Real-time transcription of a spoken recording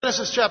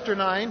Genesis chapter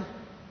 9.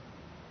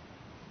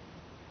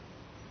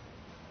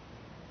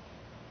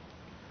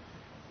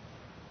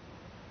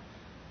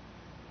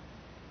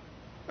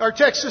 Our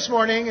text this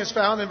morning is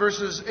found in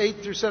verses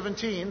 8 through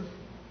 17.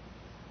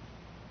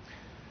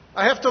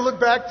 I have to look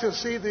back to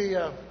see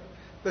the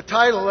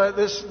title.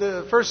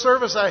 The first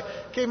service, I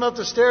came up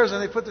the stairs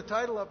and they put the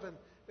title up, and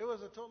it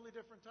was a totally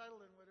different title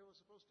than what it was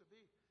supposed to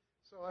be.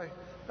 So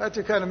I had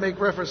to kind of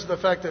make reference to the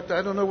fact that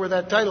I don't know where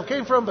that title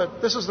came from,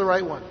 but this is the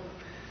right one.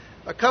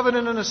 A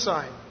Covenant and a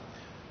Sign,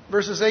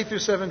 verses 8 through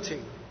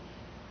 17.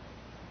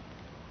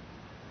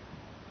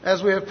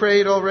 As we have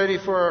prayed already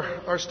for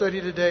our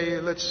study today,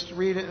 let's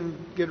read it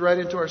and get right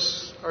into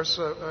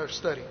our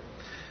study.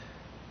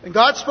 And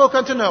God spoke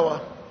unto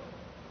Noah,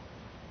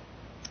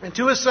 and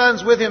to his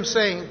sons with him,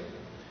 saying,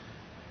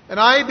 And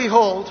I,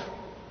 behold,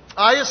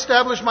 I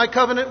establish my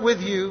covenant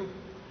with you,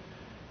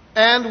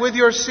 and with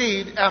your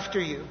seed after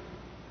you,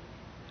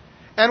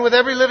 and with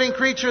every living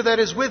creature that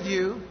is with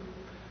you,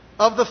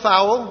 of the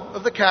fowl,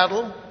 of the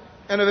cattle,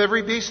 and of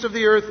every beast of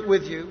the earth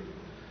with you,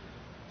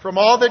 from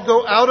all that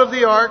go out of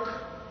the ark,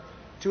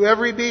 to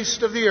every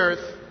beast of the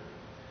earth,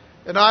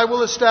 and I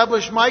will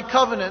establish my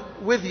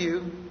covenant with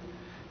you.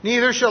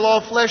 Neither shall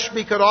all flesh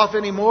be cut off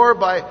any more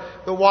by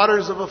the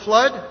waters of a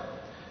flood,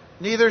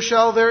 neither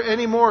shall there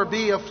any more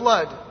be a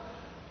flood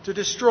to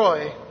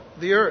destroy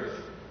the earth.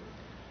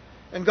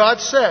 And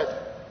God said,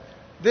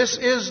 This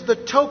is the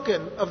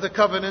token of the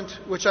covenant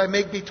which I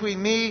make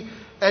between me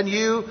and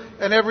you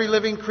and every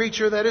living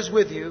creature that is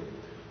with you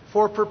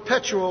for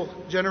perpetual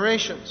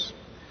generations.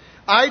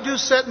 I do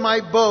set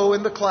my bow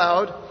in the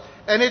cloud,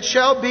 and it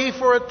shall be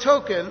for a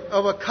token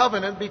of a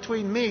covenant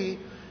between me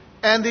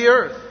and the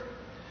earth.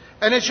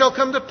 And it shall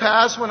come to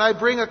pass, when I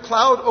bring a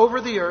cloud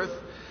over the earth,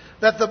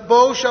 that the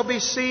bow shall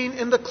be seen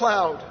in the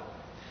cloud.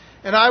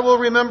 And I will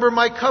remember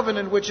my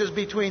covenant which is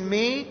between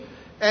me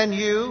and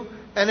you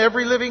and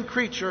every living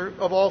creature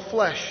of all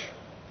flesh.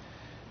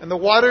 And the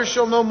waters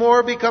shall no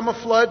more become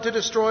a flood to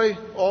destroy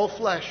all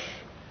flesh.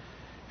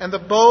 And the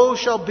bow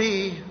shall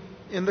be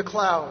in the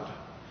cloud.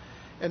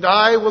 And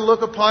I will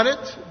look upon it,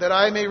 that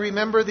I may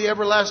remember the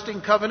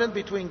everlasting covenant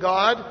between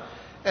God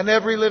and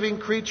every living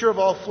creature of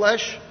all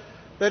flesh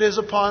that is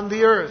upon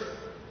the earth.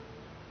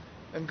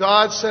 And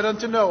God said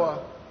unto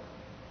Noah,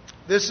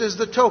 This is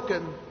the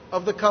token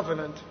of the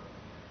covenant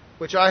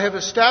which I have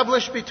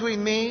established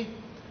between me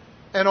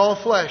and all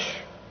flesh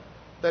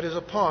that is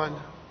upon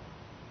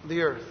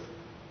the earth.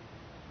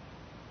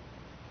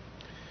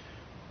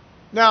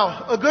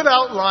 Now, a good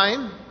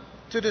outline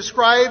to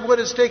describe what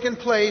has taken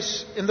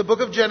place in the book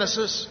of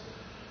Genesis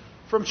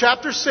from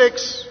chapter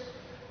 6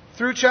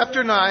 through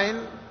chapter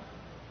 9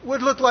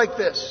 would look like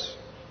this.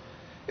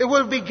 It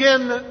would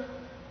begin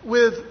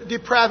with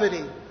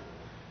depravity.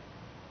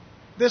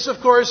 This,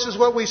 of course, is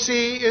what we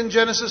see in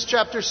Genesis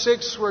chapter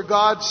 6, where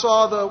God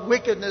saw the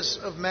wickedness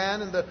of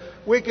man and the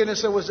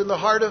wickedness that was in the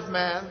heart of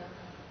man,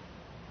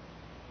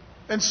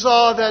 and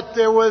saw that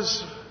there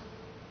was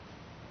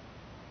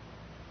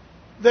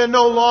then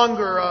no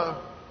longer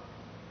a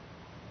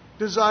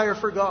desire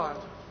for God.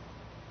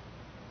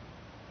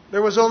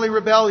 There was only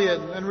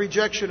rebellion and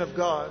rejection of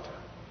God,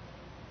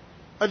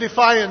 a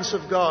defiance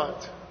of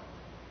God.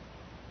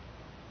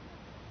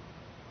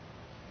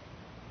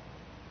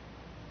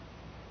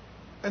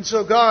 And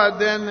so God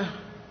then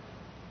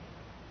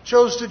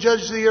chose to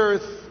judge the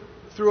earth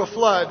through a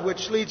flood,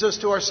 which leads us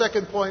to our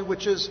second point,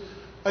 which is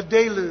a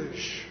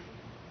deluge.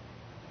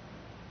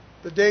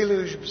 The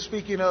deluge,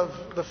 speaking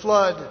of the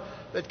flood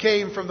that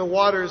came from the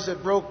waters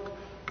that broke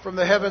from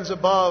the heavens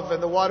above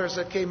and the waters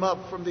that came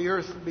up from the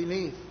earth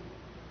beneath.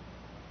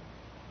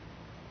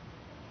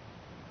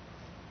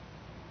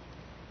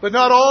 But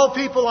not all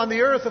people on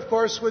the earth, of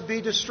course, would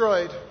be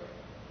destroyed.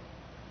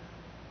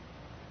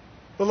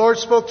 The Lord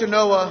spoke to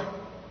Noah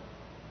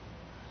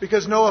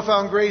because Noah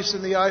found grace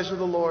in the eyes of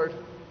the Lord.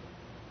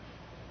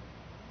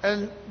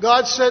 And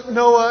God set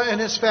Noah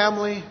and his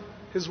family,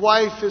 his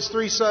wife, his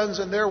 3 sons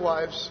and their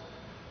wives,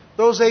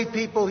 those 8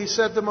 people, He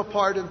set them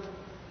apart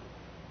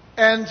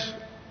and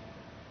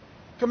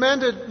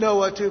commanded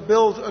Noah to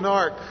build an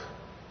ark,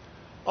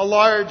 a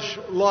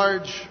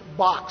large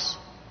box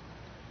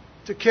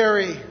to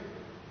carry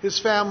his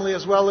family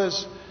as well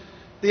as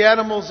the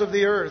animals of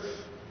the earth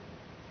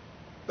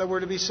that were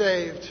to be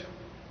saved.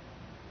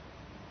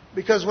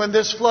 Because when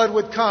this flood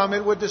would come,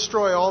 it would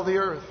destroy all the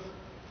earth.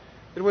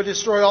 It would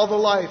destroy all the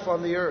life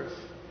on the earth.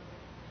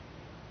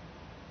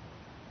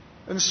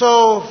 And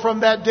so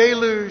from that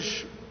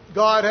deluge,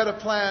 God had a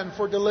plan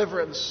for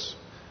deliverance.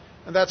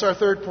 And that's our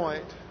third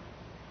point.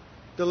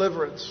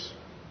 Deliverance.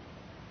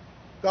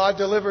 God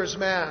delivers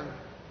man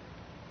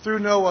through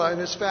Noah and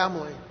his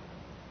family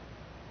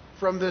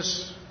from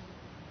this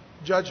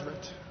judgment.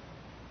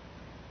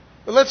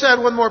 But let's add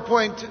one more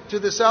point to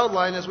this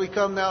outline as we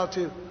come now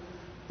to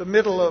the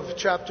middle of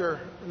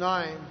chapter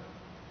 9.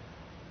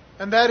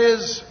 And that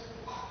is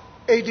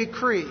a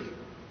decree.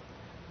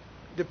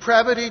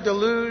 Depravity,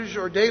 deluge,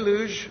 or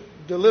deluge,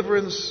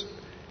 deliverance,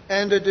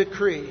 and a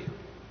decree.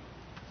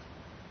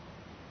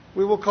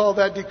 We will call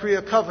that decree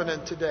a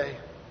covenant today.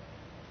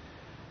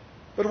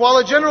 But while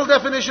a general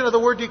definition of the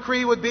word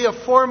decree would be a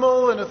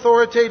formal and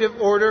authoritative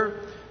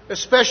order,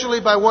 especially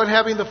by one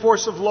having the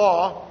force of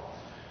law,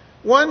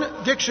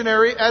 one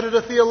dictionary added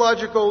a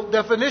theological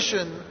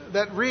definition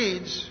that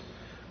reads,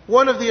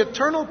 one of the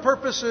eternal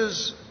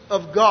purposes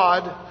of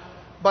God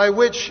by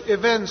which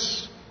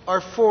events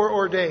are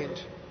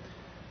foreordained.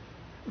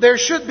 There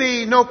should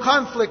be no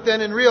conflict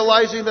then in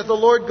realizing that the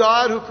Lord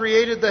God, who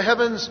created the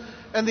heavens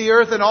and the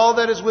earth and all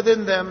that is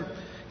within them,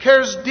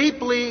 cares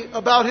deeply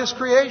about His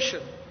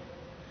creation.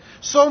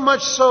 So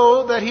much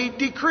so that He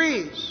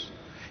decrees,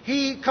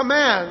 He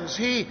commands,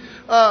 He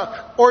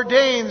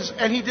ordains,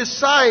 and He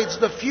decides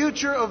the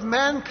future of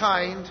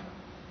mankind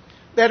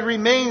that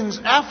remains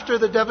after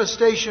the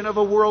devastation of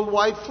a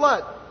worldwide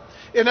flood.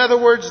 In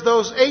other words,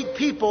 those 8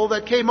 people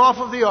that came off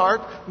of the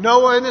ark,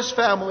 Noah and his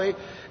family,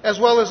 as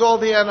well as all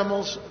the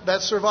animals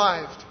that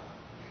survived.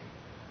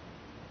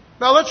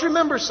 Now let's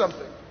remember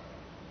something.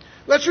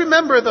 Let's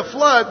remember the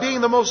flood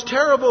being the most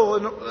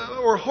terrible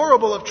or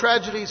horrible of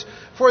tragedies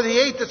for the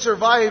 8 that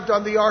survived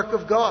on the ark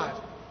of God.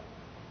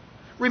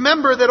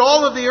 Remember that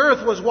all of the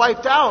earth was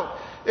wiped out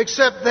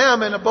except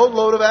them and a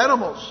boatload of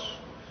animals.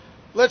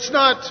 Let's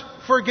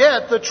not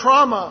forget the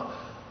trauma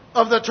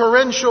of the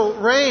torrential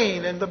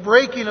rain and the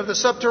breaking of the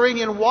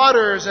subterranean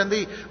waters and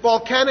the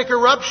volcanic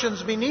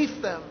eruptions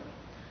beneath them.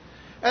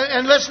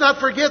 And let's not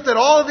forget that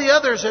all the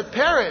others had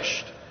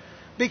perished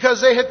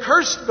because they had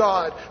cursed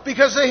God,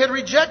 because they had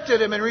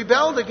rejected Him and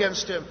rebelled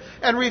against Him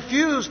and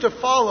refused to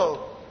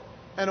follow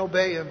and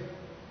obey Him.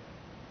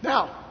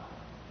 Now,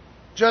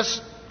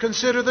 just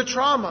consider the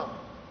trauma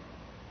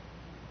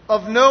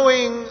of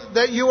knowing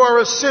that you are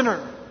a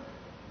sinner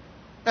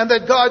and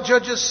that God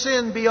judges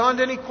sin beyond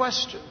any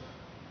question.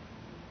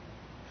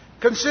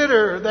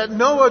 Consider that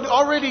Noah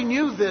already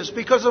knew this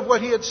because of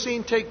what he had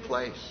seen take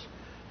place.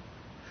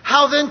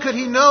 How then could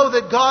he know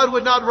that God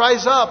would not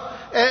rise up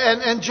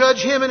and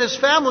judge him and his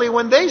family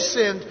when they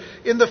sinned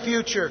in the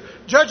future,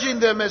 judging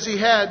them as He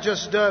had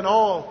just done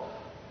all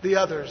the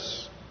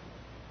others?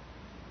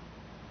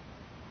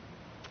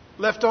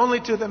 Left only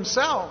to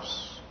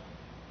themselves,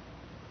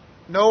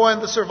 Noah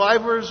and the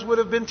survivors would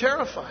have been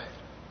terrified.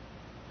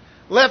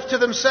 Left to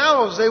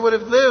themselves, they would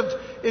have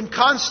lived in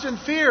constant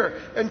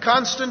fear and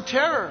constant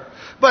terror.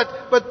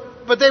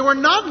 But they were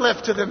not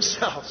left to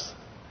themselves.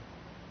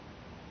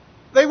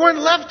 They weren't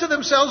left to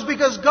themselves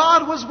because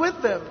God was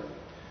with them.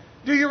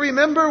 Do you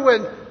remember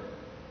when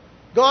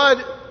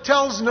God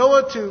tells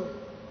Noah to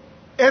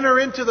enter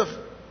into the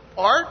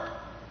ark?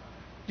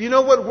 Do you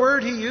know what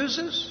word He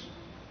uses?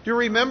 Do you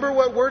remember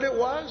what word it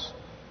was?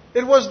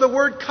 It was the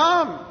word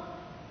come.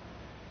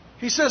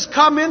 He says,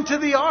 come into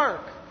the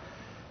ark.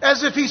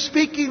 As if He's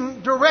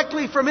speaking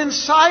directly from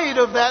inside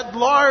of that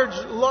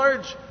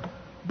large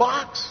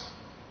box.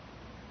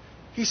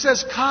 He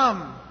says,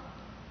 come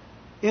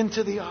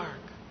into the ark.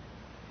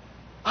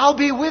 I'll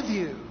be with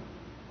you.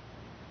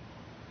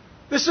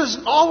 This has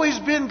always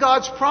been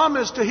God's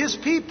promise to His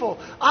people.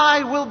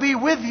 I will be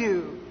with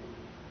you.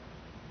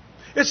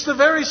 It's the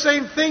very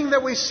same thing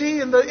that we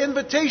see in the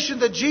invitation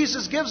that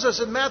Jesus gives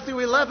us in Matthew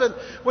 11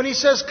 when He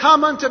says,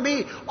 come unto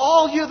me,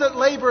 all you that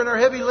labor and are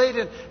heavy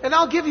laden, and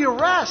I'll give you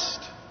rest.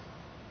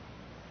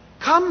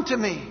 Come to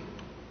me.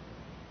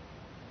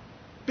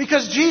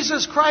 Because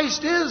Jesus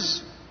Christ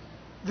is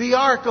the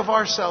ark of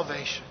our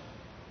salvation.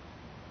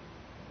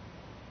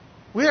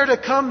 We are to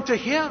come to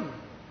Him.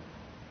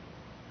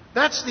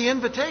 That's the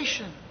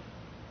invitation.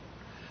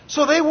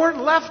 So they weren't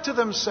left to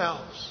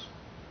themselves.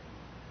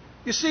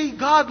 You see,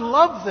 God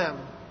loved them.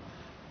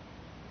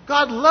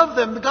 God loved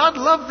them. God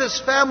loved this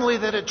family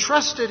that had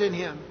trusted in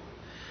Him,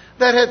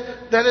 that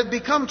had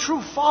become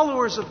true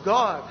followers of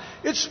God.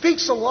 It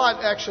speaks a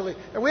lot, actually,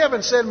 and we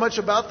haven't said much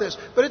about this,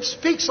 but it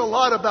speaks a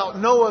lot about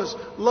Noah's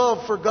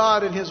love for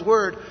God and His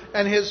Word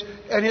and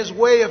his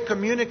way of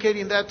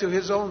communicating that to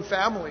his own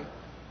family.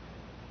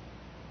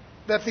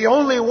 That the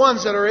only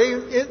ones that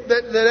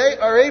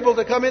are able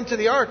to come into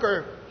the ark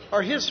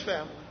are his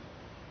family.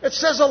 It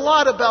says a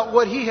lot about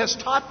what he has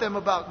taught them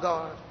about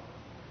God.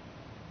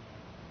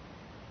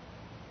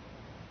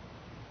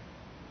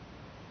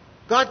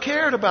 God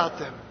cared about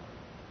them.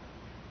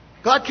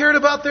 God cared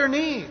about their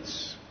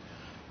needs.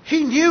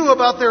 He knew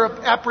about their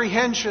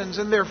apprehensions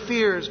and their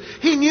fears.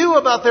 He knew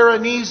about their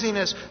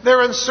uneasiness,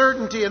 their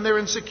uncertainty, and their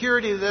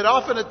insecurity that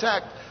often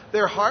attacked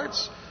their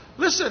hearts.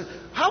 Listen,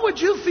 how would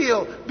you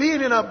feel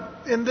being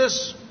in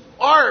this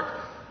ark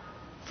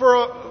for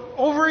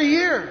over a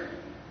year?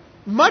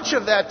 Much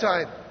of that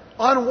time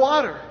on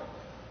water.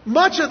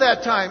 Much of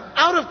that time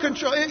out of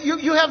control.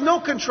 You have no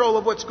control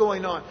of what's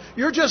going on.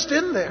 You're just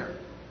in there.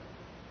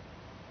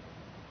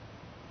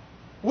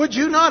 Would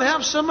you not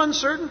have some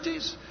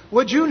uncertainties?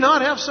 Would you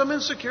not have some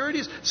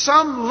insecurities?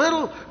 Some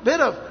little bit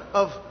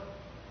of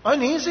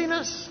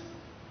uneasiness?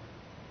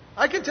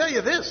 I can tell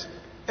you this.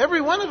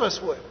 Every one of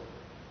us would.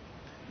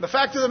 The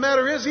fact of the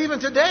matter is, even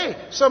today,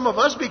 some of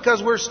us,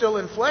 because we're still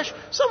in flesh,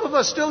 some of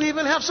us still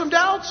even have some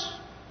doubts.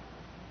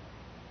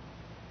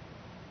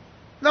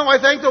 Now, I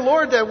thank the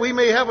Lord that we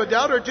may have a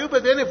doubt or two,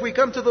 but then if we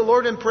come to the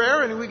Lord in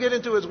prayer and we get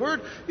into His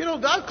Word,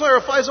 God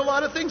clarifies a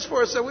lot of things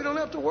for us that we don't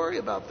have to worry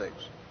about things.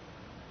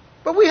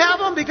 But we have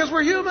them because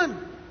we're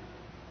human.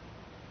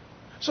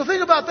 So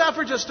think about that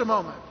for just a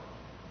moment.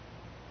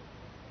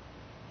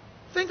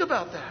 Think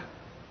about that.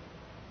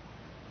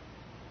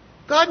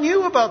 God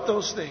knew about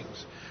those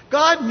things.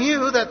 God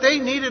knew that they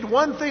needed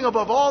one thing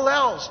above all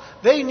else.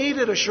 They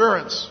needed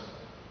assurance.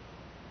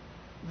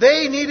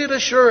 They needed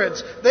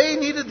assurance. They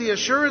needed the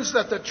assurance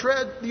that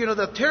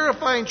the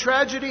terrifying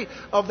tragedy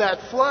of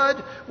that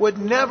flood would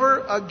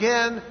never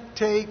again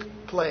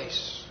take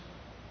place.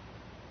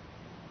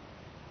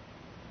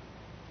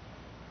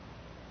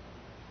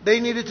 They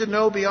needed to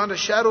know beyond a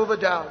shadow of a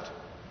doubt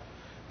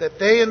that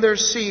they and their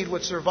seed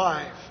would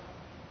survive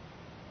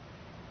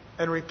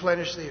and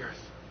replenish the earth.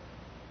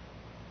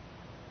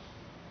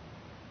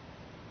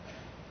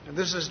 And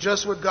this is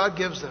just what God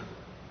gives them.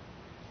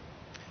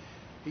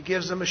 He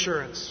gives them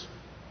assurance.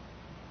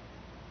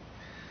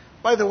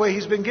 By the way,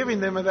 He's been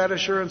giving them that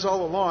assurance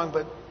all along,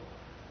 but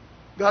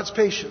God's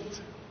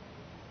patient.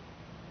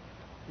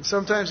 And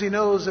sometimes He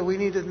knows that we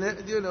need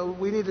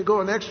to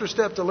go an extra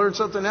step to learn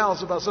something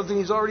else about something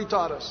He's already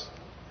taught us.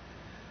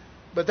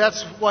 But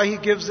that's why He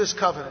gives this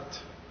covenant.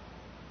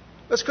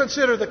 Let's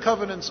consider the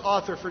covenant's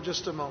author for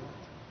just a moment.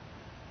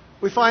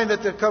 We find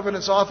that the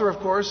covenant's author, of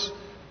course,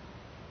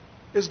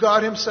 is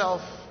God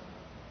Himself.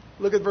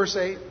 Look at verse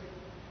 8.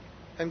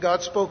 And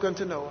God spoke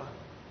unto Noah.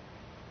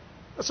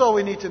 That's all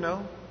we need to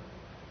know.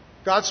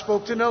 God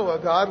spoke to Noah.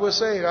 God was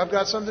saying, I've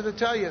got something to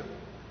tell you.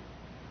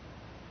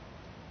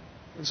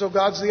 And so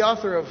God's the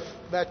author of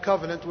that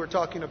covenant we're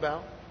talking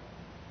about.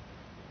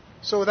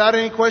 So without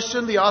any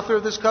question, the author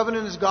of this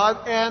covenant is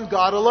God and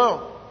God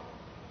alone.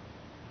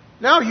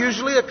 Now,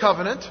 usually a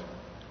covenant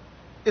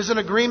is an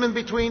agreement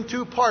between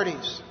two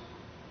parties.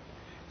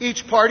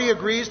 Each party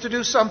agrees to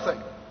do something.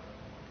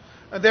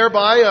 And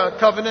thereby a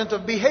covenant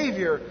of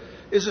behavior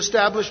is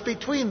established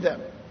between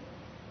them.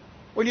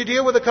 When you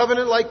deal with a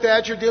covenant like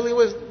that, you're dealing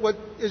with what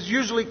is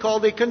usually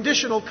called a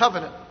conditional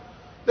covenant.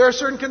 There are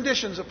certain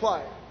conditions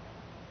applied.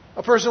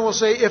 A person will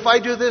say, if I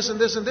do this and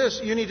this and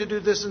this, you need to do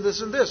this and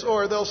this and this.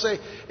 Or they'll say,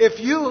 if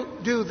you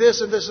do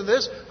this and this and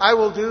this, I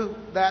will do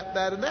that,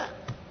 that, and that.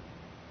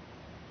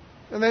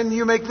 And then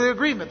you make the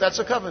agreement. That's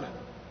a covenant.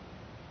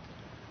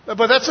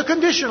 But that's a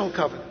conditional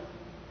covenant.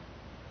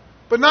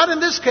 But not in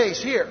this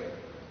case here.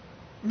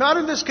 Not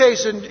in this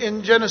case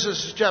in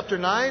Genesis chapter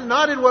 9.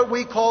 Not in what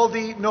we call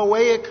the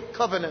Noahic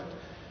covenant.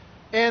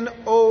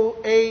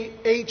 Noahic.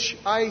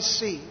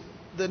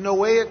 The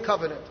Noahic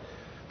covenant.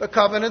 The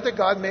covenant that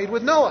God made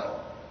with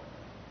Noah.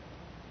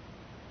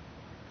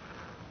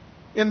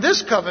 In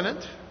this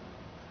covenant,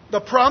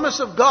 the promise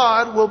of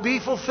God will be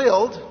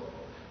fulfilled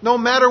no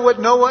matter what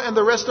Noah and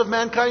the rest of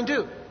mankind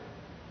do.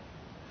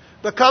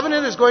 The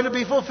covenant is going to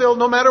be fulfilled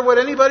no matter what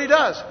anybody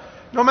does.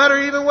 No matter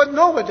even what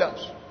Noah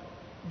does.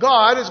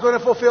 God is going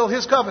to fulfill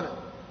His covenant.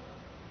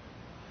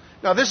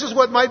 Now, this is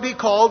what might be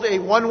called a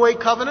one-way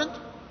covenant,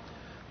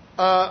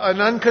 an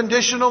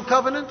unconditional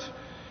covenant,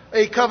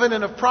 a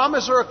covenant of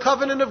promise, or a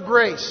covenant of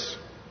grace.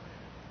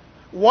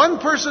 One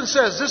person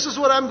says, this is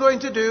what I'm going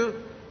to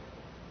do,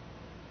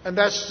 and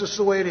that's just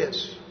the way it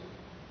is.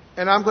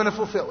 And I'm going to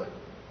fulfill it.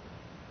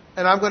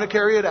 And I'm going to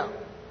carry it out.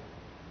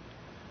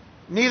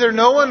 Neither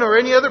Noah nor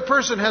any other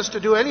person has to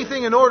do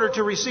anything in order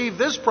to receive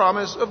this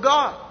promise of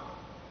God.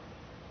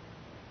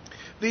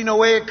 The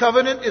Noahic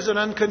covenant is an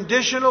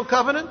unconditional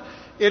covenant.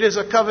 It is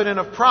a covenant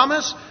of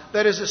promise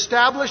that is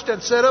established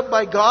and set up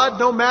by God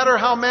no matter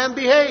how man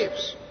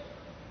behaves.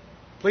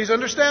 Please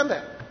understand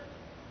that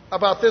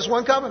about this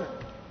one covenant.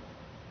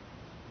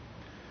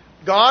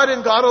 God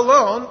and God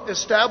alone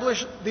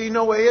established the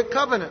Noahic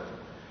covenant.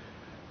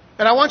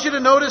 And I want you to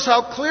notice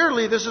how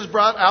clearly this is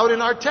brought out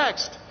in our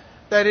text.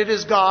 That it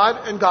is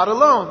God and God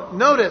alone.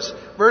 Notice,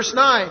 verse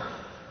 9.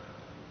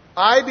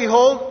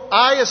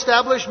 I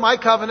establish my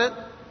covenant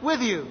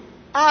with you.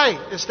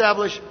 I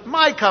establish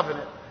my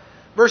covenant.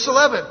 Verse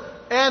 11.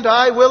 And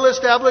I will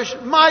establish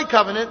my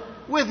covenant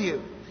with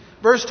you.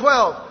 Verse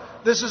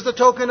 12. This is the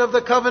token of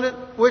the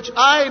covenant which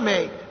I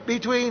make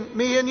between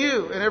me and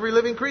you and every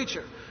living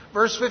creature.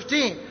 Verse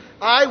 15.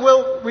 I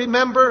will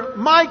remember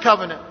my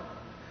covenant.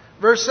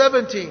 Verse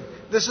 17.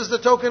 This is the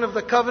token of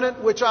the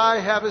covenant which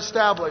I have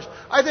established.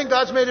 I think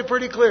God's made it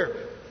pretty clear.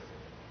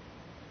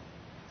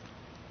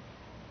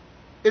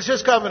 It's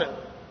His covenant.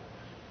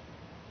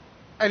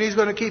 And He's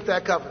going to keep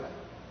that covenant.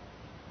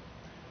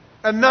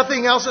 And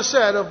nothing else is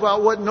said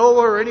about what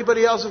Noah or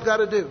anybody else has got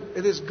to do.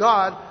 It is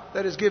God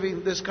that is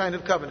giving this kind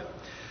of covenant.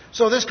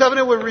 So this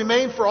covenant will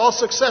remain for all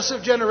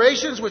successive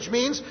generations, which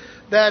means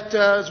that,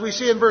 as we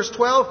see in verse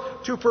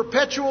 12, to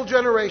perpetual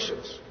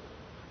generations.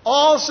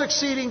 All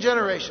succeeding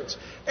generations.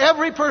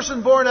 Every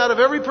person born out of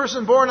every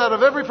person born out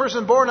of every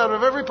person born out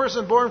of every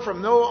person born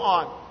from Noah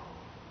on.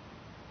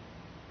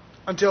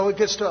 Until it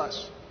gets to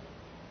us.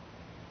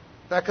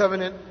 That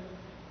covenant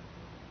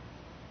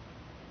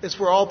is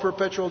for all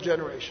perpetual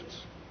generations.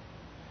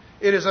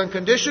 It is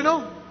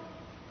unconditional.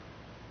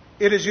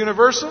 It is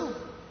universal.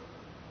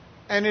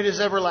 and it is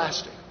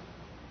everlasting.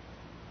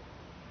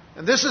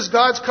 And this is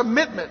God's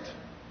commitment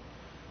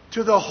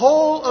to the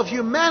whole of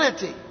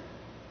humanity.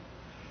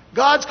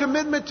 God's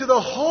commitment to the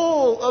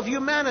whole of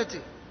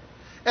humanity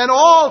and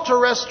all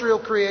terrestrial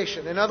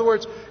creation. In other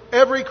words,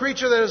 every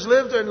creature that has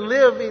lived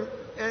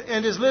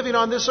and is living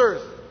on this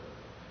earth.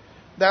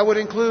 That would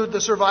include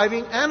the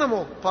surviving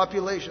animal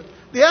population.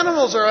 The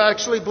animals are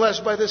actually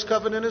blessed by this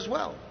covenant as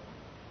well.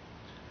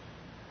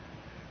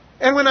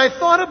 And when I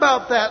thought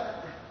about that,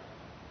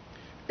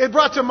 it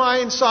brought to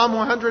mind Psalm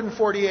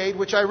 148,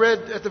 which I read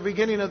at the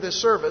beginning of this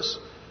service,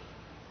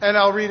 and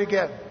I'll read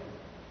again.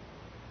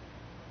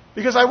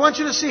 Because I want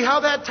you to see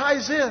how that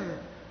ties in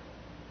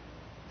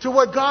to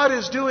what God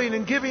is doing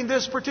in giving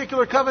this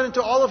particular covenant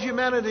to all of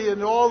humanity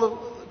and all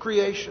of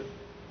creation.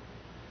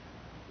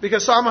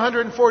 Because Psalm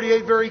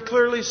 148 very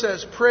clearly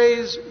says,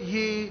 "Praise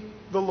ye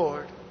the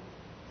Lord."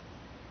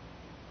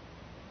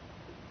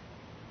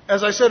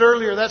 As I said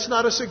earlier, that's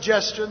not a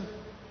suggestion.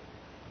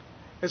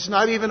 It's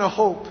not even a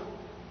hope.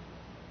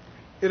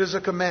 It is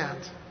a command.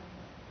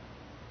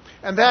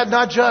 And that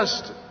not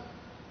just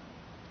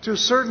to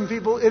certain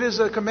people, it is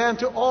a command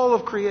to all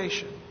of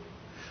creation.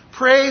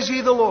 Praise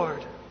ye the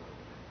Lord.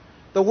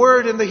 The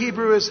word in the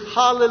Hebrew is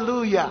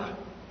hallelujah.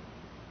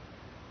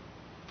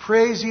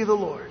 Praise ye the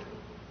Lord.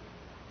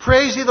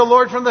 Praise ye the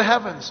Lord from the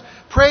heavens.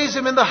 Praise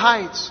Him in the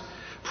heights.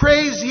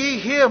 Praise ye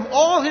Him,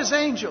 all His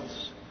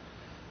angels.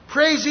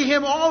 Praise ye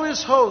Him, all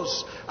His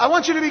hosts. I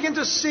want you to begin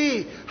to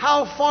see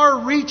how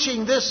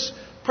far-reaching this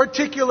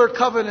particular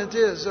covenant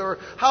is, or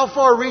how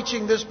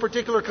far-reaching this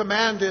particular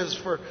command is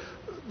for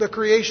the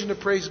creation to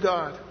praise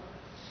God.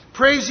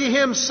 Praise ye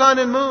Him, sun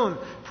and moon.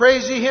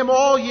 Praise ye Him,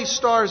 all ye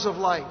stars of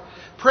light.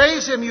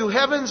 Praise Him, you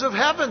heavens of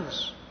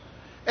heavens,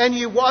 and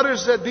ye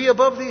waters that be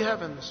above the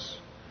heavens.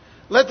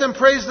 Let them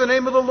praise the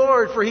name of the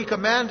Lord, for He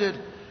commanded,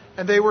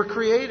 and they were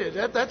created.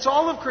 That's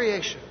all of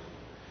creation.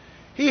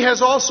 He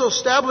has also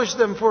established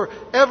them for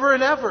ever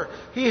and ever.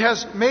 He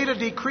has made a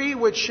decree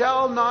which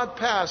shall not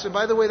pass. And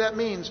by the way, that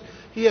means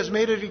He has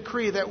made a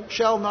decree that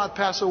shall not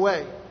pass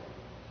away.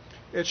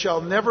 It shall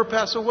never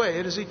pass away.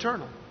 It is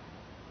eternal.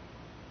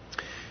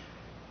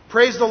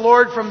 Praise the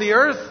Lord from the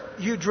earth,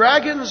 you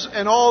dragons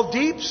and all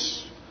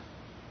deeps,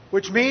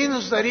 which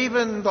means that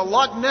even the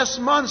Loch Ness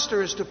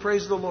Monster is to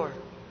praise the Lord.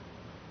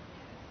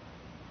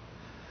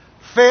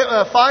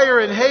 Fire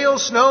and hail,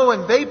 snow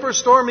and vapor,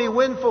 stormy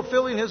wind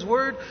fulfilling His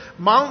word,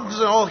 mountains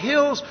and all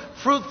hills,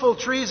 fruitful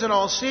trees and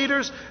all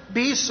cedars,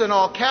 beasts and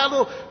all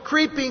cattle,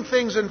 creeping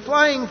things and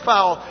flying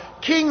fowl,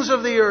 kings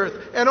of the earth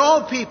and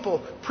all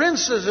people,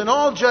 princes and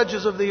all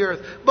judges of the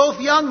earth,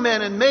 both young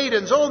men and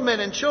maidens, old men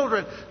and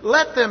children,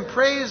 let them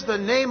praise the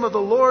name of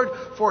the Lord,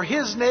 for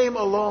His name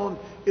alone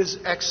is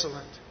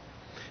excellent.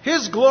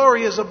 His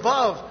glory is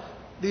above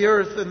the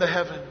earth and the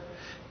heaven.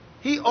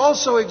 He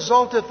also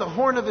exalteth the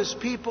horn of His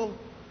people,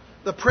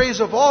 the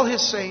praise of all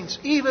His saints,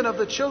 even of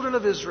the children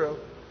of Israel,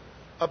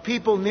 a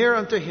people near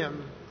unto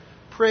Him.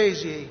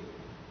 Praise ye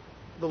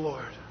the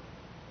Lord.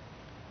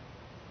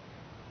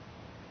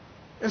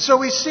 And so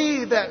we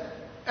see that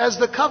as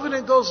the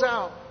covenant goes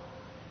out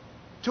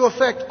to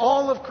affect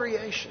all of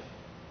creation,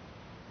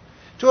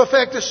 to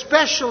affect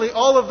especially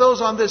all of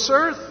those on this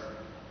earth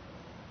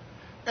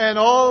and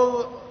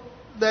all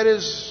that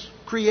is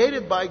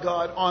created by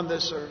God on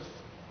this earth,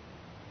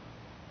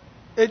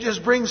 it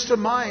just brings to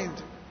mind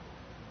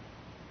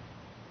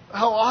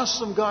how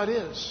awesome God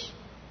is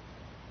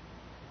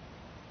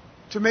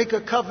to make a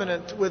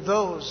covenant with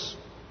those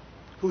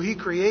who He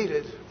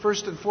created,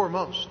 first and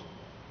foremost,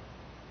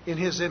 in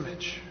His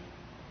image.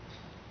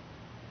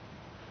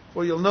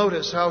 Well, you'll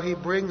notice how He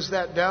brings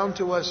that down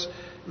to us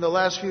in the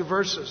last few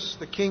verses.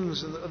 The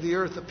kings of the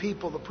earth, the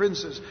people, the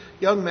princes,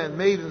 young men,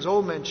 maidens,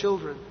 old men,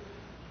 children.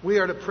 We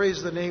are to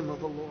praise the name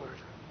of the Lord.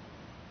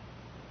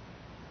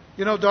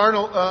 You know,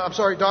 Donald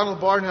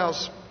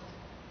Barnhouse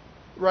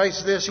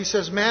writes this. He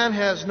says, man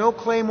has no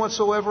claim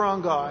whatsoever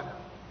on God,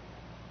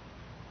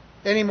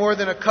 any more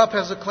than a cup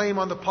has a claim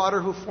on the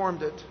potter who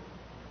formed it.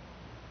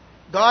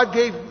 God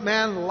gave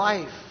man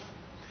life,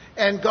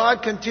 and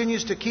God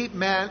continues to keep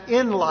man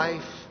in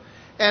life,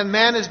 and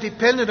man is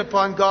dependent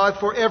upon God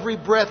for every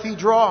breath he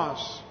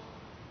draws.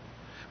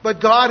 But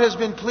God has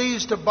been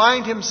pleased to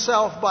bind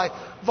Himself by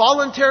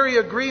voluntary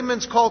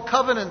agreements called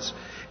covenants,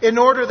 in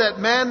order that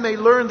man may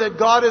learn that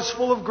God is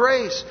full of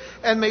grace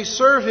and may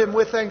serve Him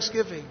with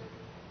thanksgiving.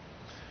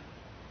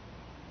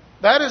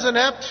 That is an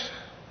apt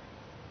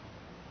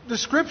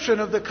description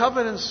of the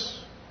covenants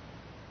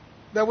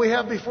that we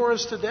have before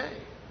us today.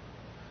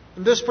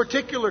 And this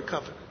particular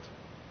covenant,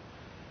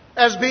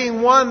 as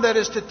being one that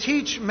is to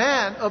teach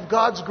man of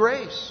God's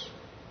grace.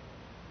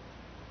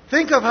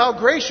 Think of how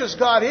gracious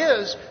God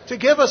is to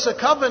give us a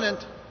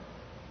covenant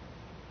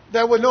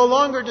that would no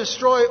longer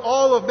destroy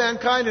all of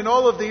mankind and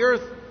all of the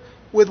earth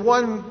with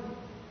one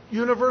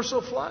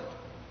universal flood.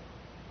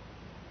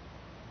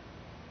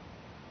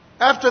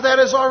 After that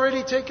has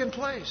already taken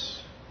place.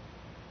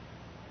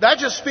 That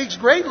just speaks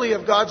greatly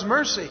of God's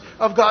mercy,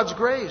 of God's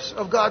grace,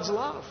 of God's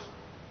love.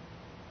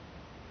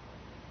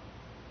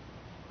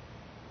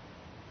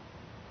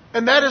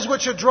 And that is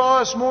what should draw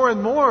us more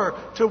and more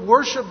to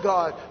worship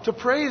God, to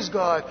praise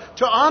God,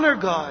 to honor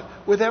God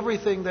with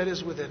everything that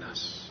is within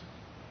us.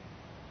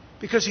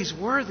 Because He's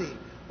worthy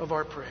of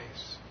our praise.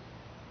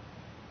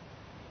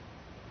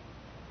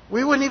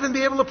 We wouldn't even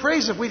be able to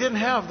praise if we didn't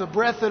have the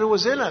breath that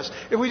was in us,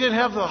 if we didn't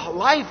have the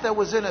life that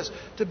was in us,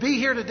 to be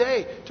here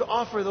today to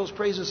offer those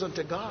praises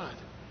unto God.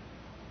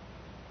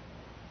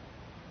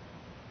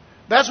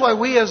 That's why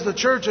we as the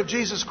Church of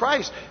Jesus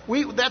Christ,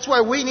 that's why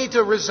we need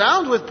to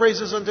resound with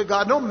praises unto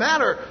God, no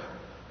matter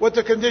what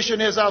the condition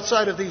is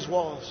outside of these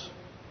walls.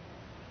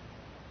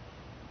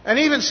 And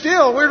even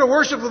still, we're to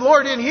worship the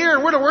Lord in here,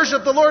 and we're to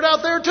worship the Lord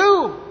out there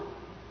too.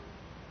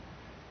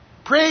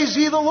 Praise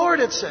ye the Lord,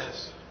 it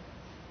says.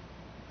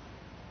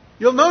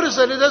 You'll notice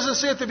that it doesn't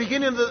say at the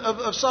beginning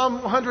of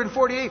Psalm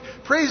 148,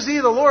 praise ye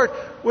the Lord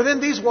within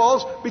these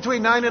walls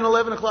between 9 and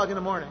 11 o'clock in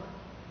the morning.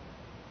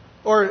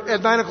 Or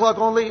at 9 o'clock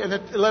only, and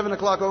at 11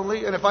 o'clock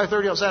only, and at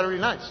 5:30 on Saturday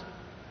nights.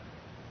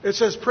 It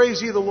says,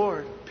 praise ye the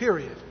Lord,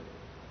 period.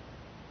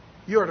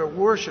 You are to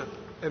worship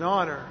and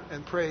honor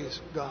and praise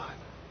God.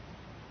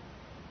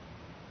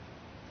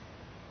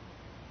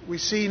 We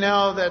see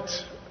now that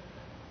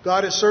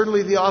God is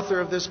certainly the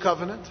author of this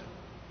covenant.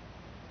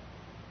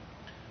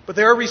 But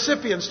there are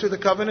recipients to the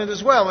covenant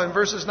as well. In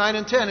verses 9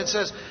 and 10 it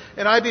says,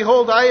 and I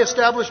behold, I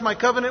establish my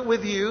covenant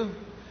with you,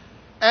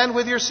 and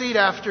with your seed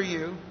after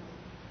you,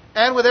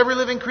 and with every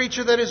living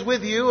creature that is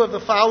with you, of the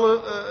fowl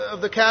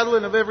of the cattle,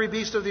 and of every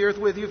beast of the earth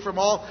with you, from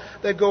all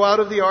that go out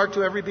of the ark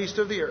to every beast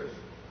of the earth.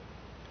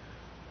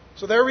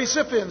 So there are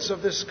recipients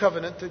of this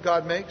covenant that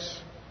God makes.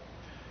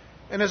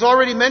 And as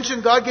already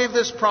mentioned, God gave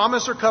this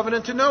promise or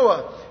covenant to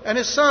Noah and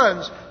his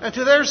sons, and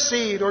to their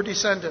seed or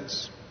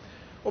descendants.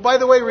 Well, by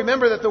the way,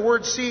 remember that the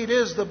word seed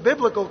is the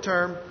biblical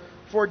term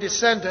for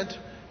descendant,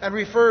 and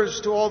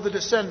refers to all the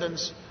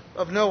descendants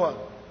of Noah.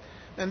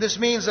 And this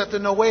means that the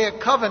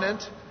Noahic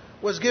covenant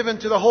was given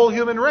to the whole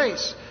human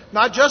race.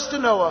 Not just to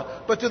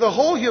Noah, but to the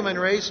whole human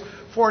race.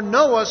 For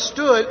Noah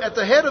stood at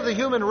the head of the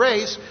human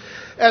race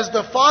as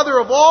the father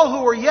of all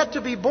who were yet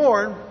to be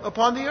born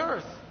upon the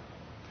earth.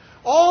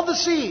 All the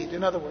seed,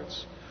 in other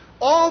words.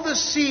 All the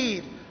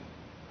seed,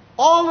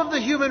 all of the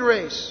human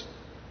race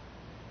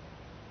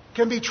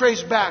can be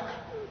traced back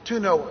to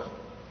Noah.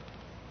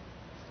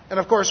 And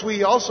of course,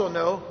 we also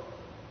know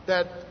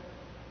that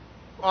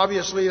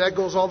obviously that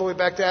goes all the way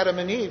back to Adam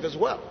and Eve as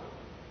well.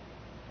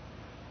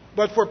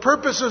 But for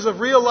purposes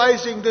of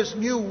realizing this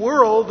new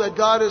world that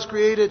God has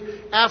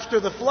created after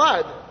the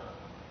flood,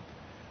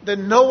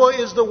 then Noah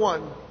is the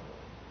one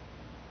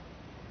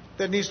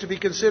that needs to be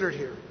considered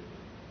here.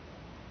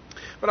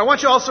 But I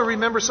want you to also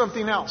remember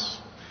something else.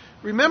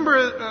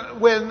 Remember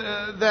when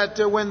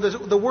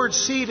the word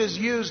seed is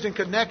used in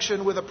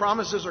connection with the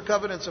promises or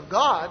covenants of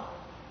God,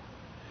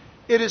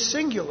 it is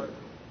singular.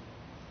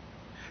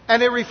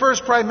 And it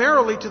refers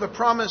primarily to the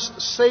promised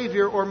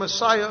Savior or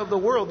Messiah of the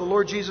world, the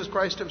Lord Jesus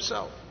Christ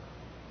Himself.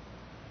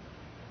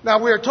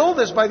 Now, we are told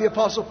this by the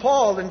Apostle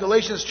Paul in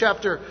Galatians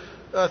chapter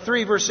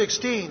 3, verse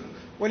 16,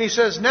 when he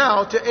says,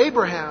 now to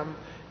Abraham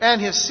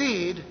and his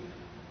seed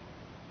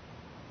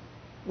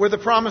were the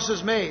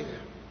promises made.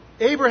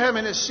 Abraham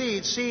and his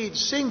seed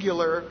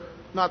singular,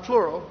 not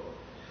plural.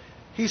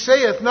 He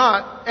saith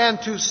not,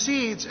 and to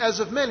seeds as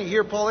of many.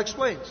 Here Paul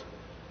explains.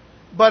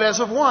 But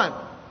as of one,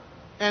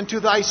 and to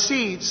thy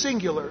seed,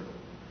 singular,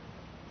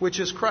 which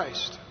is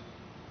Christ.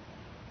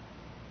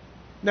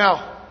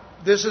 Now,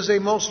 this is a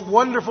most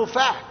wonderful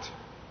fact.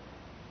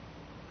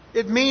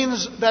 It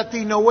means that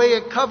the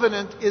Noahic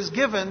covenant is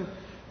given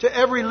to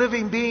every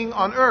living being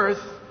on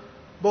earth,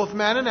 both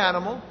man and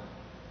animal.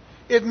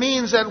 It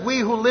means that we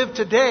who live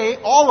today,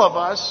 all of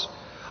us,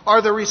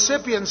 are the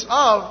recipients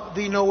of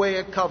the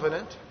Noahic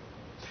covenant.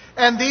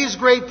 And these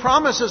great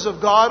promises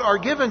of God are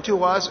given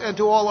to us and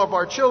to all of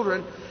our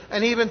children,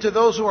 and even to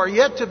those who are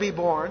yet to be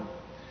born.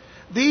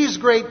 These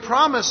great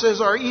promises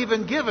are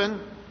even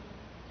given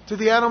to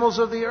the animals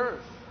of the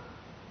earth.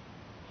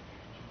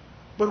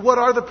 But what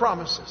are the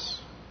promises?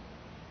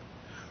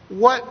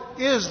 What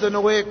is the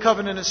Noahic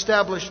covenant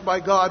established by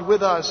God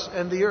with us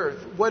and the earth?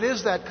 What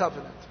is that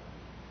covenant?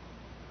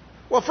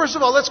 Well, first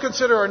of all, let's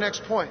consider our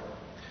next point.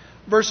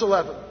 Verse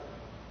 11.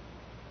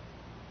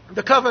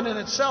 The covenant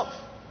itself.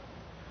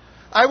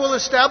 I will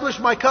establish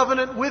my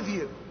covenant with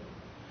you.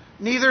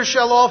 Neither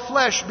shall all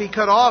flesh be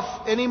cut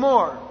off any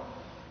more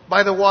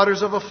by the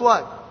waters of a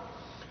flood.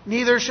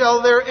 Neither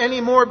shall there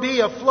any more be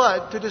a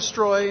flood to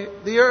destroy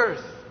the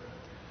earth.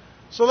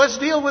 So let's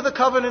deal with the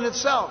covenant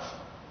itself.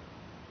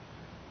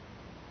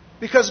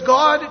 Because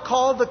God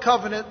called the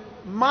covenant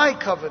my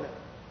covenant.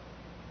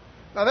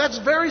 Now that's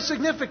very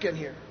significant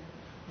here.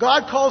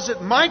 God calls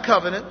it my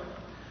covenant,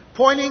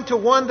 pointing to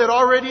one that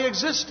already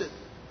existed.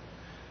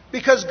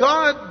 Because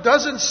God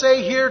doesn't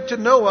say here to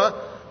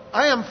Noah,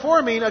 I am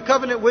forming a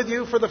covenant with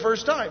you for the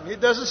first time.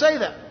 It doesn't say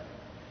that.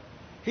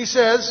 He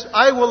says,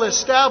 I will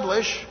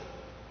establish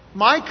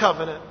my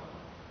covenant.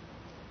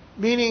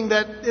 Meaning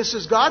that this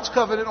is God's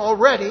covenant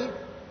already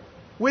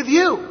with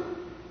you.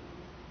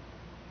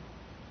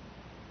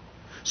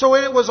 So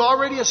it was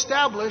already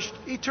established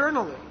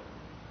eternally.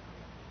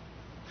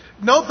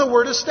 Note the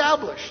word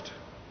established,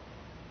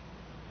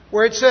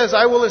 where it says,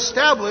 I will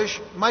establish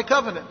my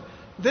covenant.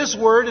 This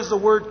word is the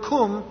word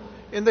kum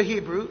in the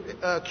Hebrew,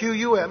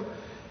 Q-U-M,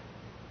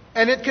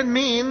 and it can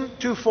mean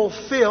to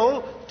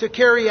fulfill, to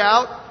carry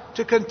out,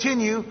 to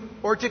continue,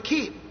 or to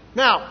keep.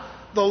 Now,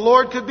 the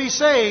Lord could be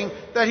saying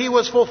that He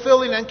was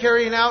fulfilling and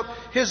carrying out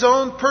His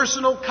own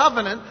personal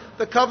covenant,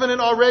 the covenant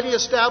already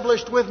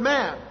established with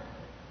man.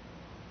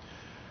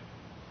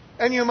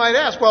 And you might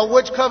ask, well,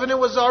 which covenant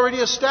was already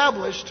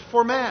established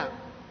for man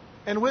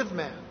and with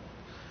man?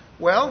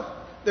 Well,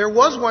 there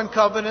was one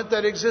covenant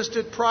that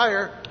existed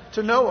prior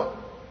to Noah.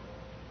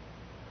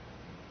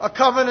 A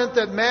covenant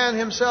that man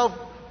himself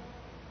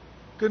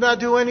could not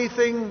do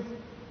anything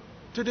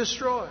to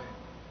destroy.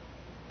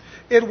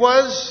 It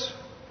was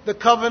the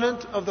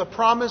covenant of the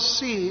promised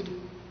seed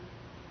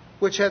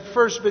which had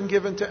first been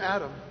given to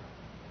Adam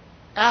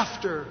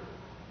after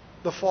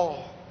the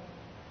fall.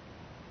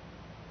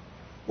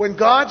 When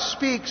God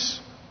speaks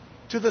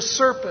to the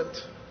serpent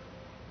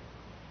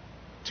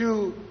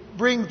to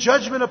bring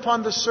judgment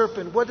upon the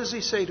serpent, what does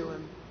He say to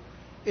him?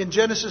 In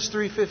Genesis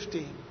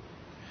 3:15,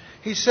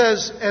 He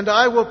says, and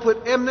I will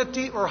put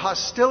enmity or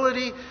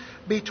hostility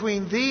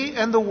between thee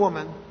and the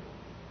woman,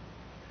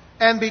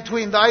 and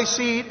between thy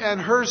seed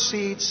and her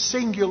seed,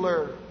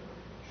 singular.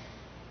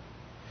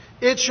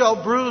 It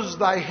shall bruise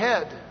thy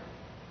head,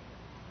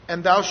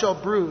 and thou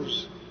shalt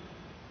bruise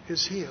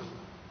his heel.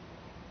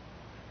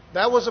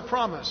 That was a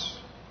promise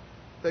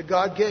that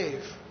God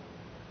gave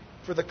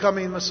for the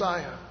coming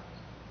Messiah.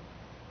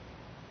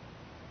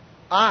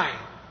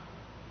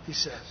 He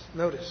says,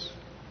 notice,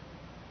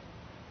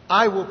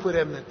 I will put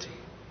enmity.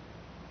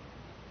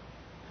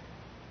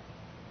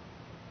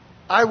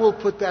 I will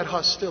put that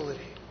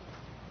hostility.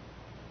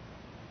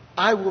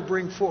 I will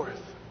bring forth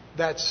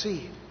that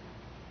seed,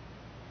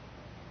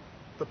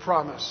 the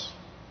promised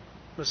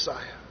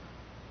Messiah.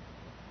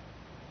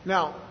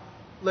 Now,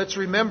 let's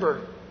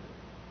remember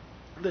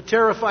the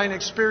terrifying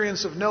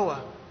experience of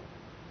Noah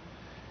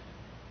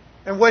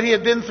and what he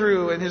had been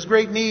through, and his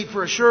great need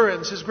for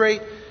assurance, his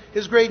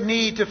great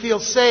need to feel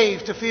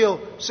safe, to feel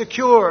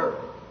secure.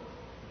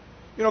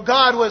 You know,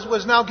 God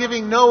was now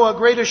giving Noah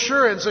great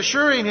assurance,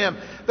 assuring him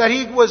that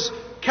he was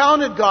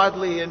counted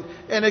godly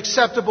and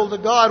acceptable to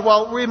God,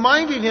 while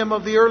reminding him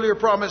of the earlier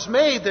promise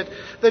made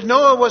that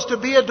Noah was to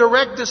be a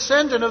direct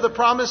descendant of the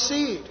promised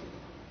seed,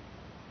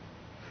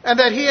 and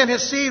that he and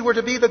his seed were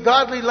to be the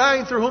godly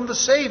line through whom the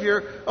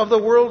Savior of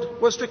the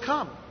world was to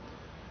come.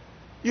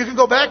 You can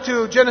go back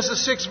to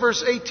Genesis 6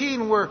 verse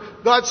 18, where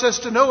God says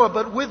to Noah,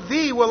 but with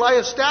thee will I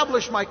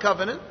establish my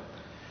covenant,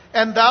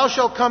 and thou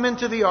shalt come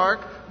into the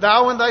ark,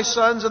 thou and thy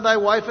sons and thy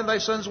wife and thy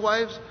sons'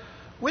 wives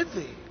with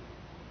thee.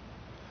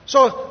 So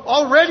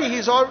already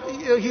he's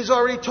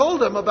already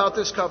told them about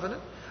this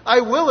covenant. I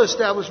will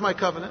establish my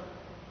covenant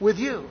with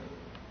you.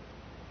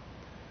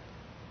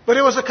 But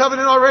it was a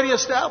covenant already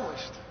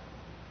established.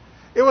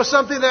 It was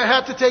something that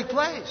had to take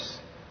place.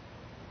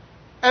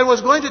 And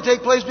was going to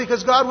take place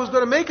because God was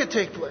going to make it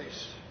take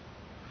place.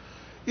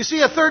 You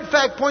see, a third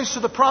fact points to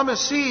the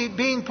promised seed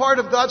being part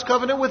of God's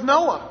covenant with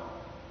Noah.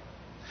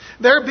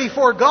 There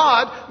before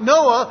God,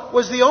 Noah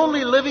was the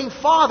only living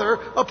father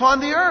upon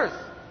the earth.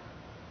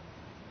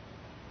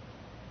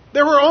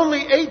 There were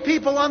only 8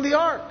 people on the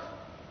ark.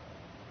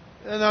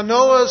 And now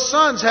Noah's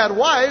sons had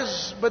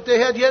wives, but they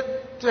had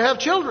yet to have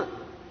children.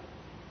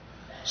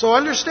 So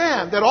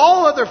understand that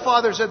all other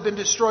fathers had been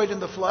destroyed in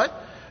the flood.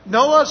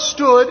 Noah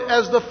stood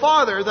as the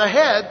father, the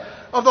head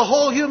of the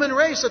whole human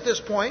race at this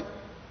point,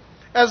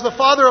 as the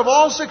father of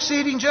all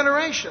succeeding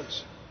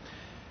generations.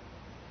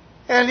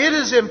 And it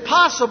is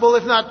impossible,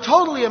 if not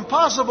totally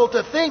impossible,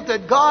 to think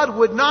that God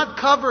would not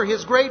cover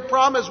His great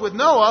promise with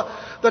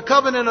Noah, the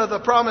covenant of the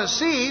promised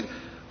seed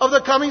of the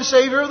coming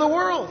Savior of the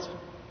world.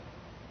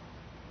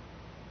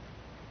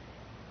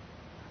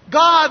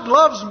 God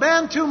loves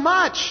man too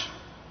much.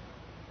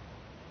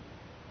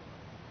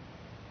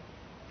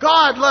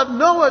 God loved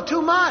Noah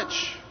too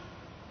much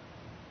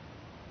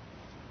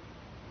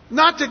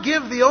not to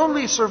give the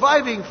only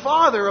surviving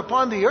father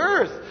upon the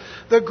earth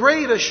the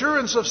great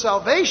assurance of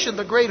salvation,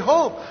 the great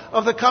hope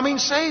of the coming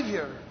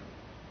Savior.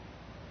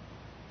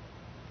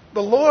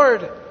 The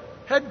Lord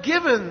had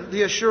given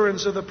the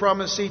assurance of the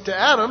promised seed to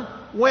Adam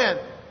when?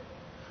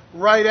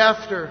 Right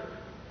after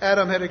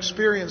Adam had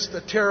experienced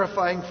the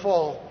terrifying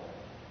fall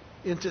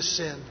into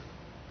sin.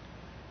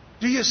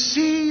 Do you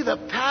see the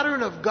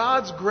pattern of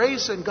God's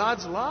grace and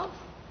God's love?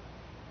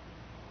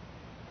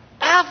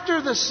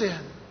 After the sin,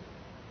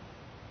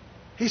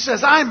 He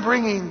says, I'm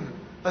bringing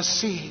a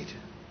seed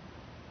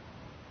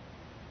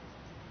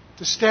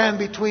to stand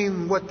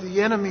between what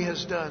the enemy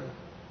has done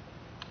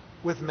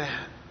with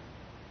man.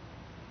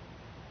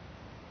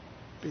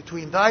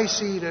 Between thy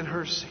seed and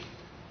her seed.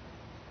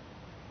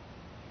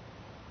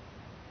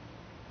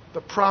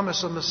 The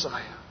promise of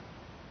Messiah.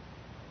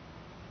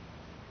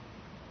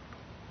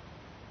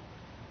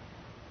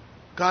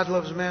 God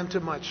loves man too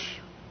much.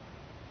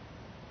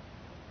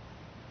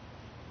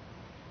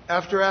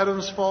 After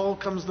Adam's fall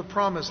comes the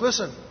promise.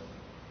 Listen,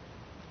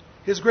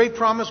 His great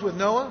promise with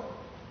Noah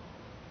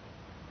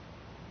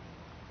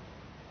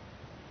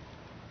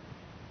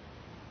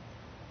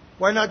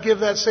Why not give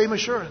that same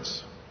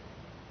assurance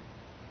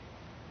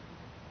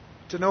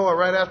to Noah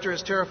right after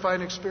his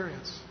terrifying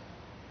experience?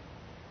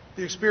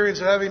 The experience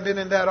of having been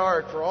in that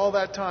ark for all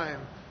that time,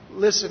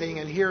 listening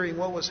and hearing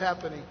what was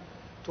happening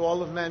to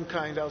all of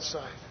mankind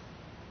outside.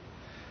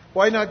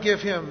 Why not give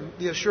him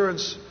the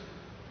assurance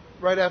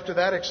right after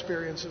that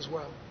experience as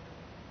well?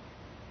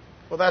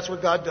 Well, that's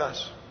what God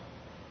does.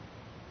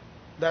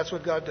 That's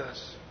what God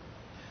does.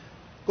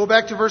 Go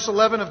back to verse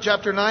 11 of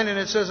chapter 9, and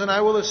it says, "And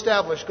I will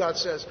establish," God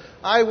says.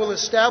 "I will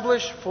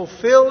establish,"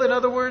 fulfill, in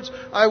other words,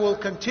 "I will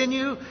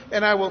continue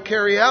and I will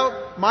carry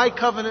out my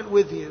covenant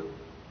with you.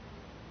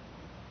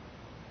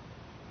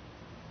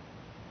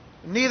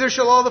 Neither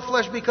shall all the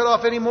flesh be cut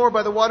off any more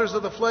by the waters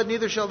of the flood,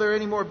 neither shall there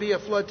any more be a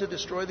flood to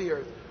destroy the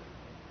earth."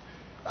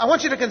 I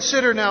want you to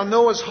consider now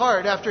Noah's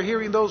heart after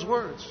hearing those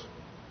words.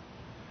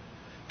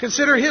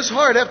 Consider his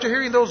heart after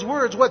hearing those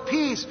words, what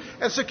peace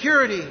and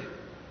security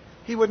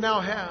he would now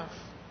have.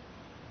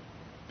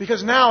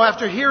 Because now,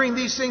 after hearing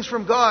these things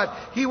from God,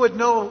 he would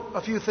know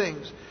a few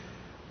things.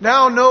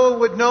 Now Noah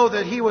would know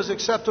that he was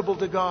acceptable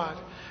to God.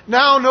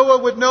 Now Noah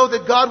would know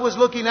that God was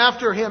looking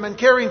after him and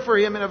caring for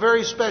him in a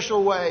very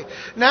special way.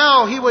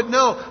 Now he would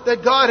know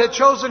that God had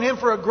chosen him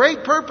for a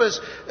great purpose,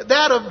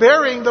 that of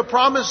bearing the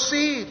promised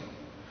seed,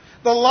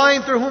 the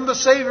line through whom the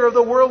Savior of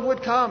the world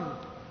would come.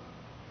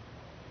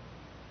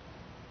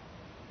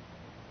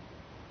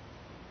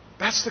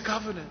 That's the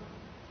covenant.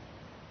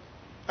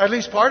 At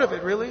least part of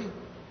it, really.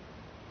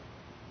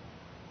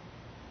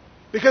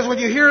 Because when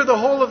you hear the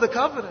whole of the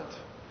covenant,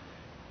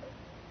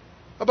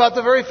 about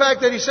the very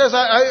fact that he says,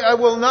 I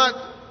will not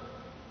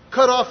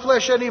cut off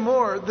flesh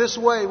anymore this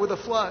way with a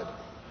flood,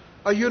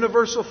 a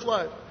universal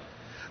flood.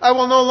 I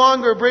will no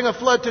longer bring a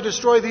flood to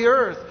destroy the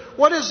earth.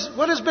 What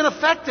has been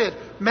affected?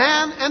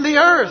 Man and the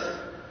earth.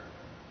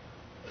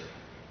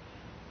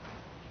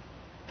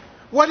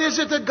 What is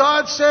it that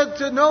God said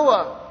to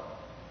Noah,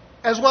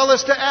 as well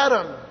as to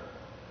Adam?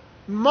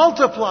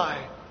 Multiply.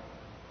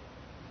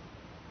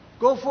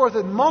 Go forth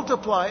and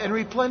multiply and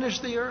replenish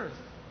the earth.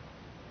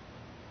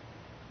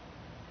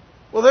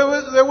 Well,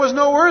 there was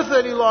no earth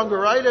any longer,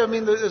 right? I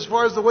mean, as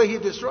far as the way he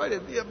destroyed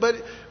it. Yeah,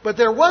 but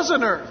there was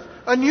an earth,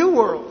 a new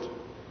world.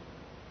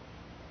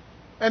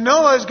 And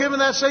Noah is given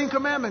that same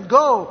commandment.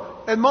 Go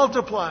and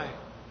multiply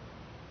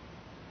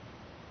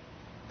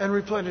and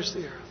replenish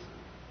the earth.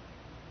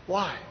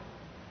 Why?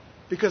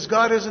 Because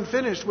God isn't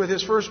finished with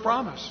his first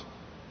promise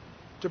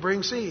to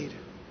bring seed,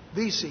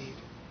 the seed,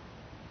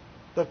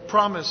 the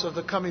promise of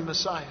the coming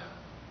Messiah.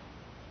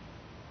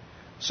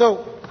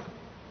 So,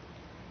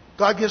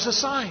 God gives a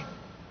sign.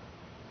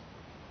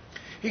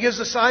 He gives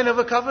a sign of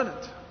a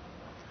covenant,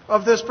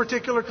 of this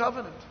particular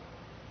covenant.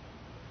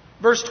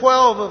 Verse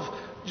 12 of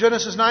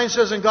Genesis 9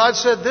 says, "And God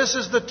said, this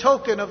is the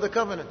token of the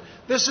covenant."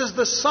 This is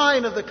the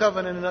sign of the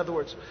covenant, in other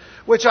words,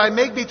 "which I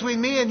make between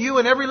me and you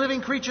and every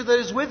living creature that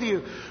is with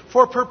you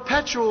for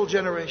perpetual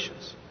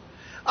generations.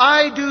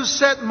 I do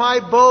set my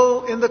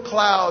bow in the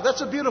cloud."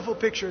 That's a beautiful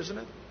picture, isn't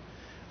it?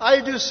 I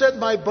do set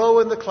my bow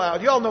in the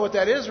cloud. You all know what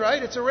that is,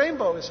 right? It's a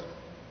rainbow, isn't it?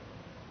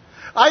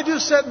 I do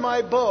set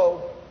my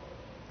bow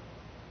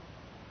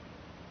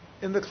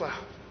in the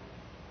cloud.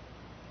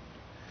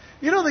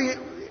 You know,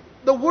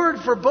 the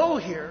word for bow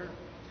here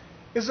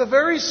is the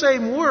very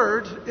same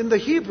word in the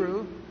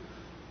Hebrew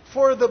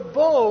for the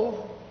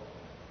bow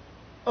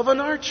of an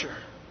archer.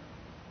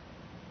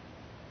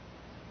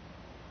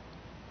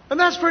 And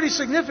that's pretty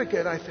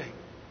significant, I think.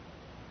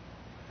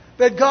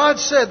 That God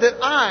said that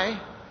I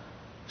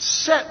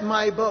set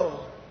my bow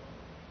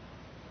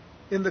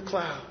in the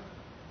cloud.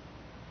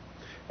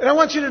 And I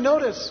want you to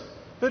notice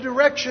the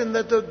direction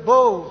that the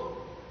bow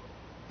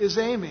is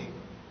aiming.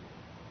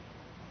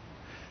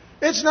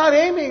 It's not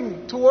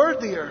aiming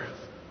toward the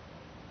earth.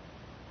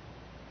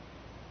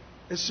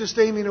 It's just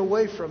aiming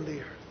away from the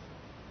earth.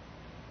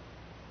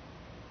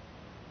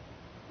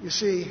 You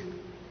see,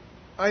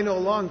 I no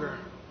longer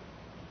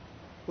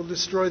will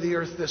destroy the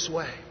earth this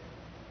way.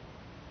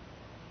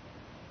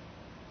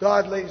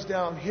 God lays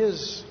down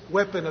his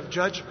weapon of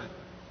judgment.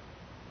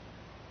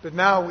 But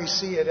now we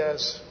see it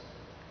as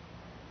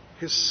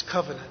his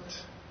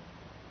covenant.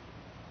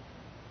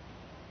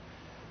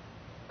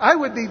 I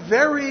would be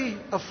very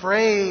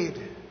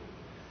afraid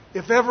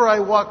if ever I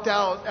walked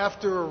out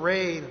after a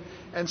rain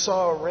and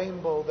saw a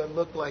rainbow that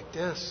looked like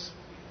this.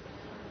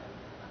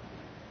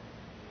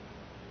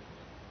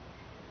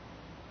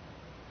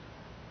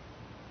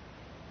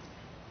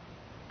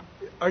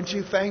 Aren't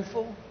you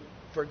thankful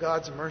for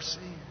God's mercy?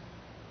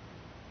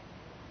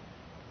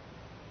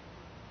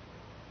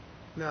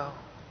 No.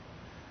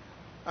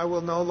 I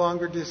will no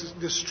longer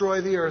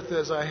destroy the earth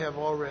as I have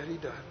already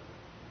done.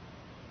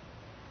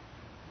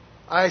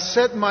 I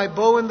set my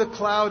bow in the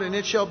cloud, and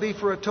it shall be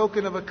for a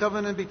token of a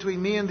covenant between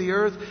me and the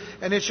earth.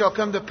 And it shall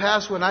come to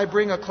pass when I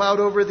bring a cloud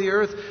over the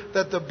earth,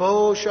 that the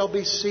bow shall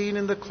be seen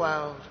in the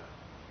cloud.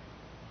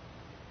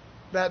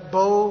 That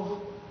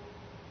bow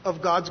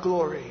of God's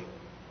glory.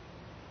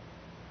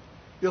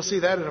 You'll see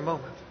that in a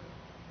moment.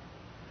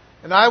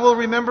 And I will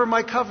remember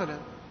my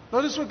covenant.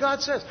 Notice what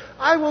God says.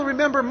 I will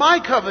remember my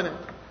covenant,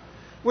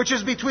 which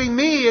is between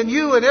me and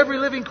you and every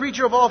living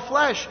creature of all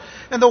flesh.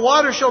 And the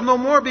water shall no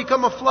more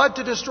become a flood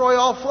to destroy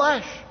all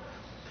flesh.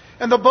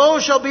 And the bow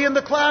shall be in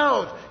the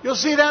cloud. You'll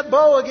see that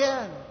bow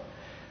again.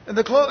 And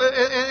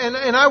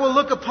I will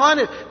look upon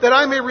it, that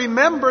I may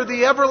remember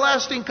the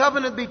everlasting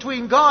covenant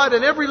between God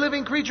and every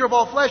living creature of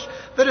all flesh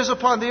that is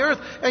upon the earth.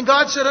 And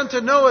God said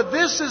unto Noah,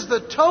 this is the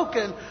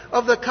token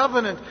of the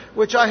covenant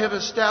which I have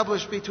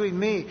established between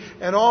me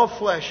and all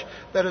flesh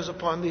that is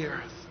upon the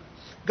earth.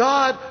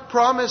 God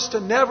promised to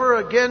never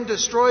again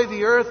destroy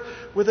the earth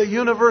with a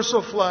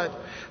universal flood.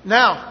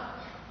 Now,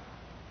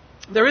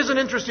 there is an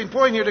interesting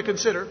point here to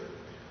consider.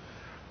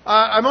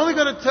 I'm only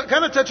going to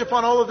kind of touch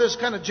upon all of this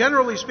kind of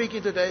generally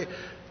speaking today.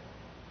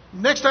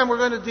 Next time we're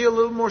going to deal a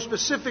little more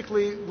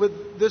specifically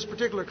with this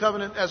particular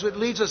covenant as it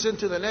leads us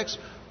into the next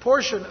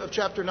portion of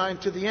chapter 9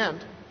 to the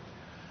end.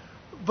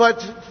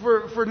 But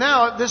for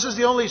now, this is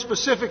the only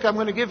specific I'm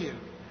going to give you.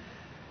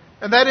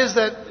 And that is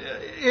that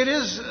it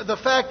is the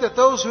fact that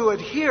those who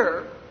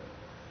adhere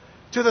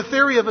to the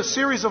theory of a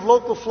series of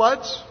local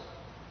floods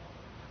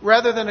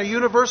rather than a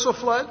universal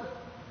flood,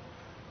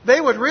 they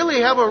would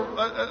really have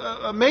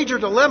a major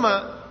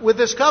dilemma with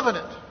this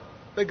covenant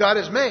that God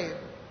has made.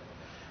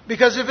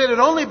 Because if it had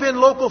only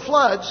been local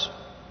floods,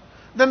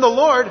 then the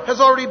Lord has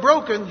already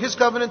broken His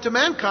covenant to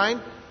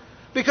mankind,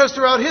 because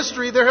throughout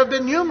history there have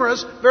been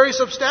numerous very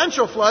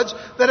substantial floods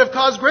that have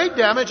caused great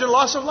damage and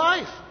loss of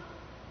life.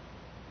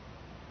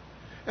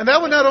 And that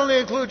would not only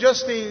include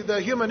just the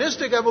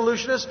humanistic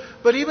evolutionists,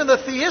 but even the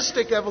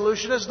theistic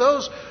evolutionists,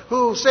 those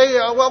who say,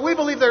 well, we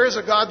believe there is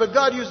a God, but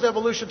God used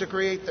evolution to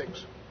create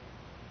things.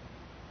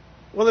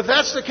 Well, if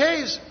that's the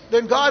case,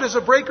 then God is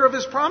a breaker of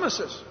His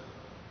promises.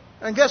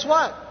 And guess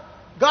what?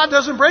 God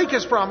doesn't break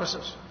His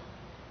promises.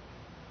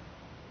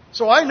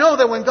 So I know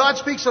that when God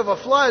speaks of a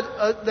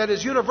flood that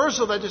is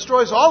universal, that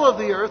destroys all of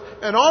the earth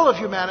and all of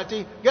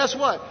humanity, guess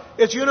what?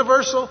 It's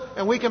universal,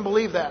 and we can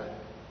believe that.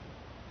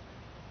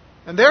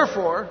 And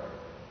therefore,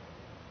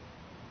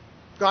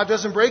 God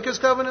doesn't break His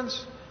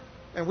covenants,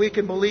 and we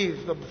can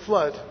believe the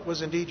flood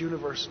was indeed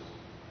universal.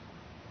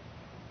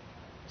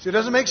 See, it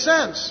doesn't make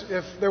sense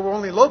if there were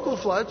only local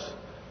floods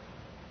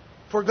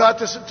for God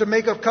to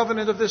make a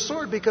covenant of this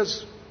sort,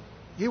 because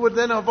He would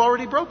then have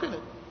already broken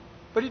it.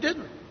 But He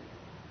didn't.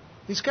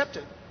 He's kept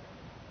it.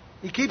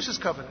 He keeps His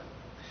covenant.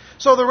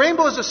 So the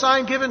rainbow is a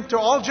sign given to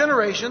all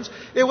generations.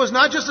 It was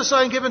not just a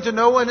sign given to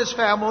Noah and his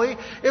family.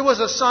 It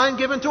was a sign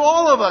given to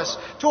all of us,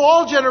 to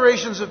all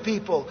generations of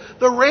people.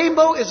 The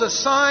rainbow is a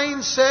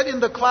sign set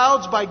in the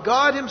clouds by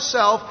God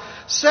Himself,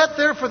 set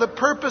there for the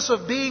purpose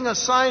of being a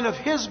sign of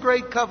His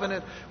great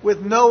covenant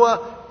with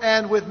Noah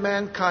and with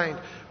mankind.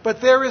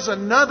 But there is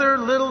another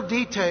little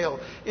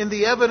detail in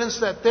the evidence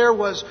that there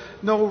was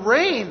no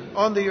rain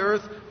on the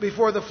earth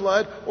before the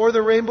flood, or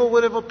the rainbow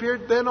would have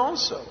appeared then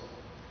also.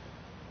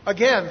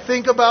 Again,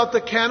 think about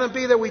the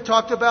canopy that we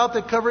talked about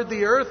that covered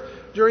the earth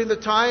during the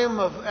time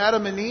of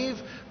Adam and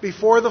Eve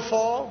before the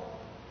fall.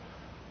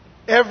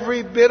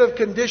 Every bit of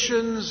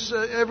conditions,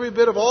 every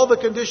bit of all the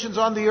conditions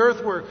on the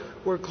earth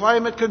were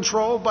climate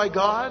controlled by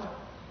God.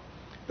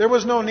 There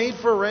was no need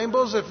for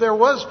rainbows. If there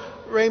was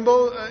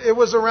rainbow, it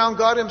was around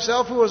God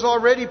Himself, who was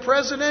already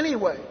present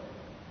anyway.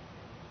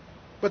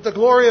 But the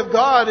glory of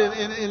God,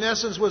 in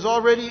essence, was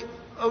already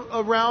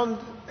around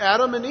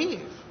Adam and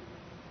Eve.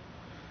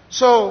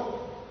 So,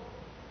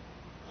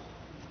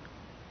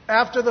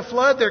 after the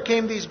flood, there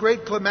came these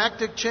great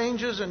climactic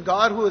changes, and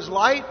God, who is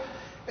light,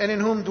 and in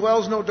whom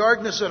dwells no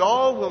darkness at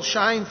all, will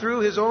shine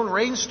through His own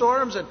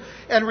rainstorms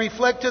and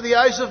reflect to the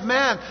eyes of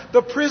man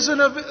the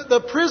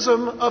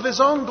prism of His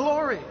own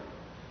glory.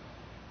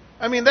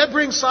 I mean, that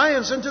brings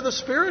science into the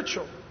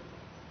spiritual.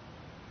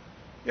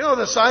 You know,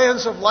 the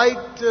science of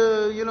light,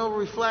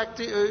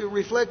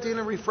 reflecting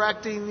and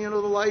refracting, the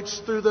lights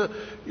through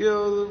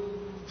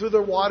through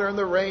the water and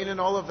the rain and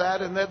all of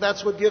that, and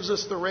that's what gives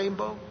us the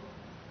rainbow.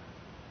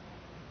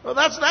 Well,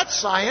 that's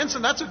science,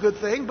 and that's a good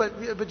thing,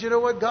 but you know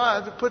what?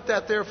 God put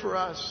that there for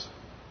us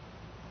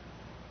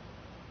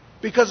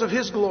because of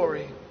His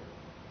glory.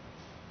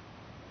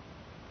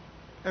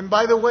 And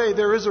by the way,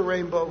 there is a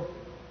rainbow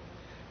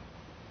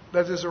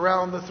that is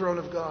around the throne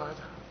of God.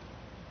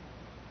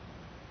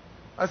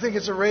 I think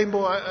it's a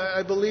rainbow,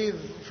 I believe,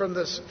 from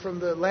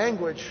the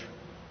language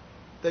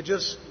that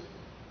just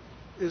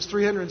is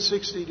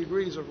 360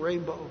 degrees of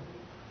rainbow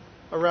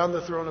around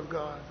the throne of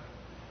God.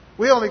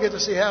 We only get to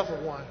see half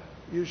of one,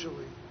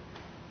 usually.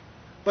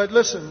 But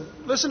listen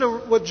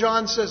to what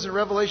John says in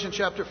Revelation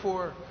chapter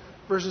 4,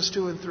 verses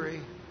 2 and 3.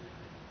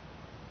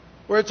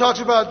 Where it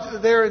talks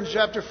about there in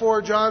chapter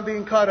 4, John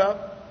being caught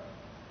up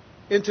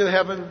into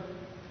heaven.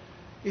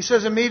 He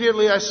says,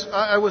 immediately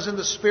I was in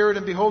the Spirit,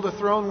 and behold, a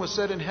throne was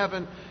set in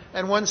heaven,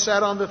 and one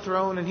sat on the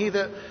throne, and he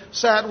that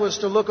sat was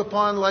to look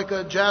upon like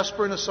a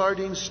jasper and a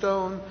sardine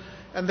stone,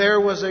 and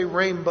there was a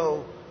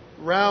rainbow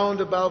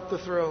round about the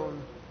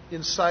throne,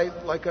 in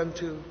sight like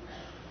unto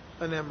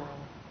an emerald.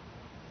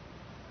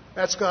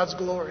 That's God's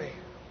glory.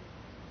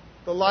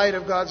 The light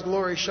of God's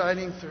glory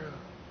shining through.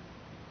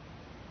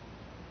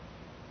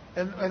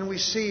 And we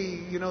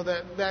see,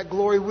 that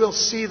glory. We'll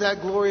see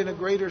that glory in a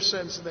greater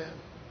sense then.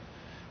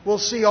 We'll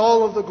see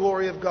all of the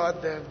glory of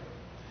God then.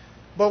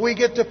 But we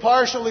get to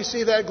partially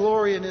see that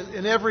glory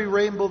in every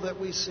rainbow that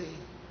we see.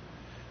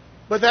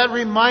 But that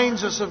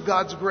reminds us of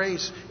God's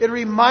grace. It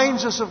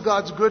reminds us of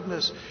God's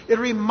goodness. It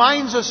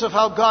reminds us of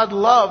how God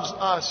loves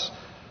us.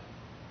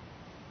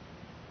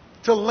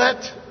 To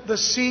let the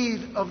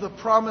seed of the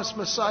promised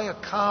Messiah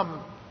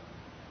come.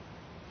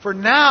 For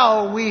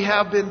now we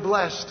have been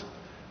blessed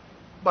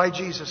by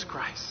Jesus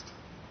Christ.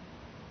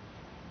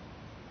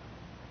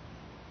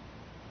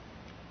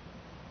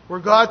 Were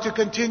God to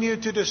continue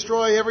to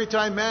destroy every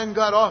time man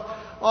got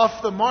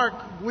off the mark,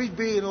 we'd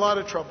be in a lot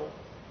of trouble.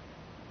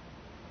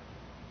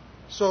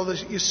 So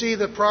you see,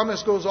 the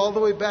promise goes all the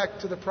way back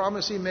to the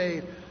promise He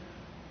made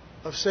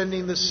of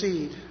sending the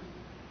seed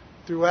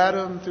through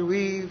Adam, through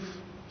Eve,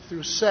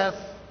 through Seth,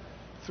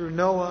 through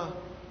Noah,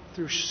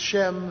 through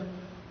Shem,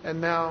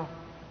 and now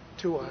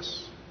to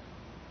us,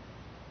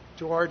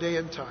 to our day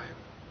and time.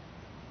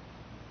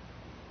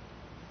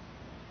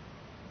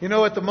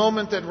 At the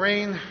moment that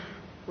rain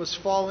was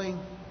falling,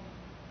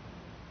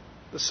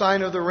 the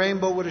sign of the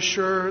rainbow would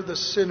assure the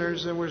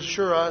sinners and would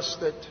assure us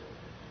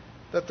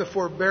that the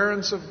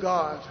forbearance of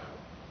God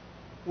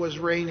was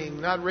raining.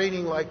 Not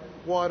raining like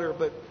water,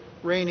 but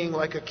raining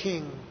like a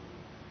king.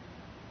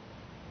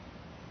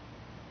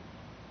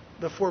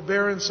 The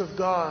forbearance of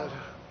God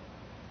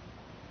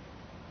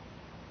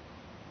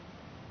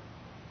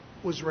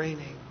was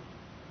raining.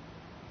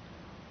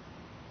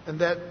 And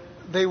that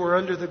they were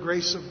under the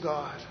grace of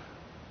God.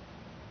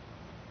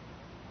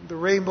 The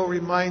rainbow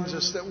reminds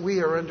us that we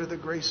are under the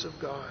grace of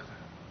God.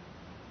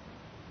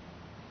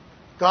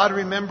 God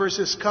remembers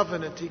His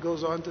covenant, He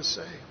goes on to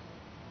say.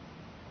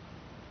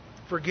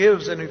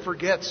 Forgives and He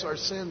forgets our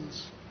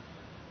sins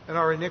and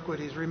our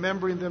iniquities,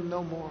 remembering them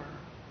no more.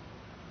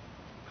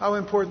 How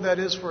important that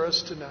is for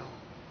us to know.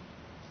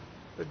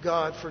 That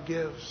God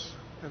forgives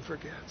and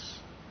forgets.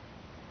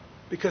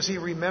 Because He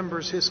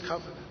remembers His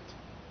covenant.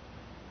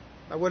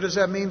 Now what does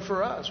that mean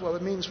for us? Well,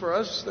 it means for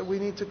us that we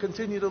need to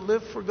continue to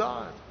live for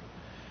God.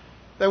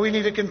 That we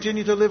need to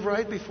continue to live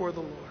right before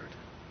the Lord.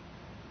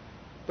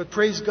 But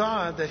praise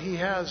God that He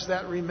has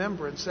that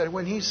remembrance, that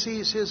when He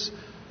sees His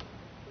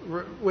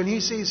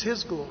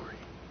glory,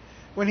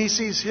 when He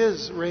sees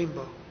His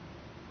rainbow,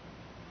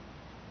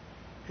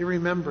 He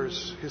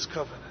remembers His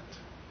covenant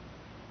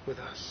with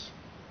us.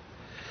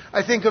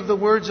 I think of the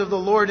words of the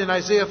Lord in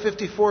Isaiah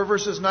 54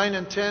 verses 9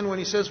 and 10 when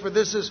He says, "For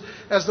this is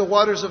as the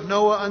waters of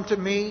Noah unto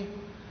me.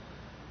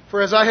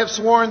 For as I have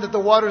sworn that the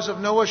waters of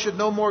Noah should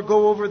no more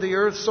go over the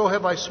earth, so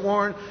have I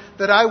sworn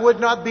that I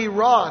would not be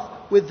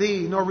wroth with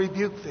thee, nor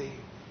rebuke thee.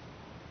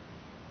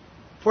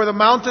 For the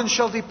mountains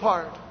shall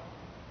depart,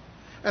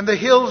 and the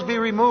hills be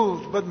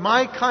removed, but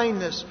my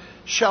kindness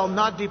shall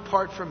not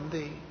depart from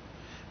thee.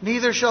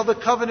 Neither shall the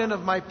covenant of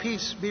my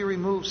peace be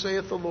removed,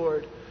 saith the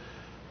Lord,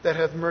 that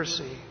hath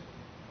mercy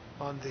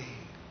on thee."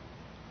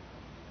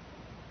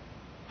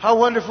 How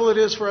wonderful it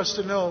is for us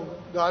to know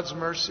God's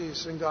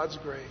mercies and God's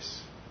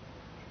grace.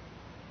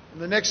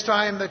 And the next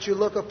time that you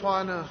look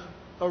upon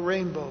a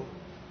rainbow,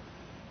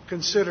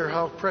 consider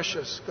how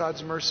precious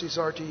God's mercies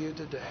are to you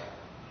today.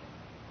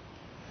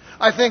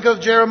 I think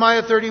of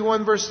Jeremiah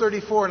 31 verse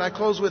 34, and I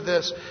close with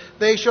this.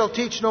 "They shall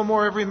teach no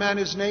more every man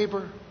his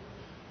neighbor,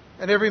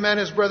 and every man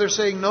his brother,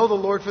 saying, Know the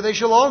Lord, for they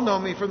shall all know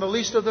me, from the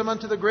least of them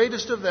unto the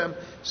greatest of them,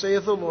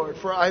 saith the Lord.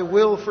 For I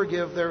will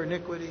forgive their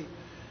iniquity,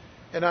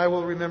 and I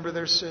will remember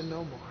their sin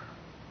no more."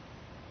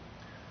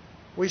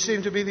 We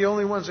seem to be the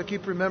only ones that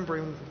keep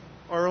remembering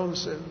our own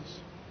sins.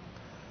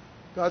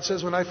 God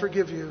says, when I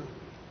forgive you,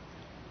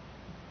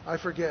 I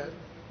forget.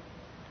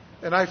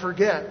 And I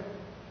forget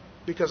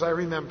because I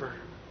remember.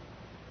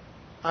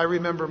 I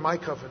remember my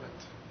covenant.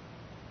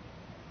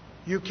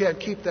 You can't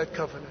keep that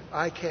covenant.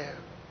 I can,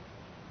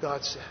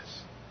 God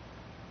says.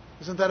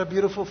 Isn't that a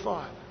beautiful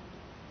thought?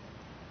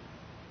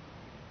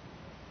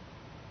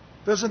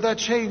 Doesn't that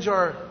change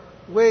our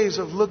ways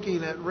of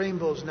looking at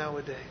rainbows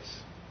nowadays?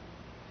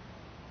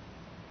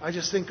 I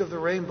just think of the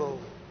rainbow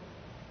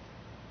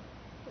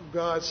of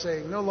God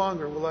saying, "No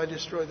longer will I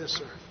destroy this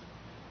earth."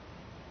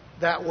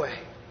 That way.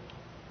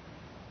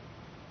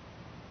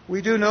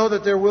 We do know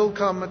that there will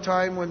come a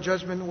time when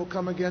judgment will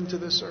come again to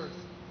this earth.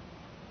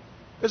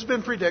 It's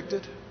been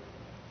predicted.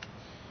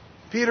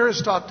 Peter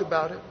has talked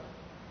about it.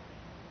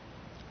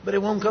 But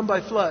it won't come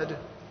by flood.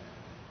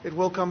 It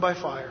will come by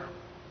fire.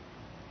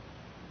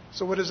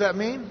 So what does that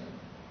mean?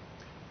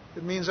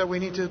 It means that we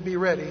need to be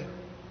ready.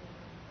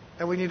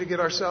 And we need to get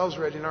ourselves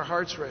ready and our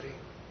hearts ready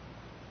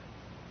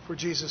for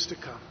Jesus to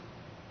come.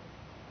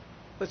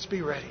 Let's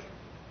be ready.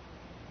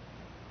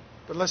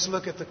 But let's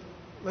look at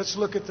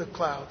the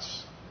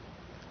clouds.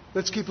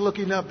 Let's keep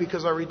looking up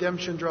because our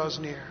redemption draws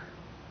near.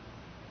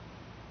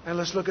 And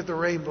let's look at the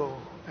rainbow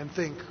and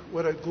think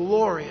what a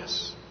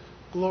glorious,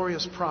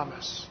 glorious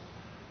promise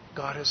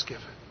God has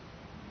given.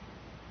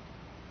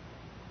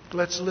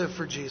 Let's live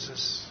for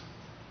Jesus.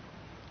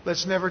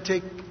 Let's never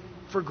take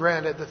for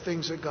granted the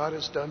things that God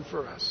has done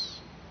for us.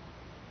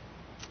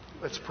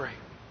 Let's pray.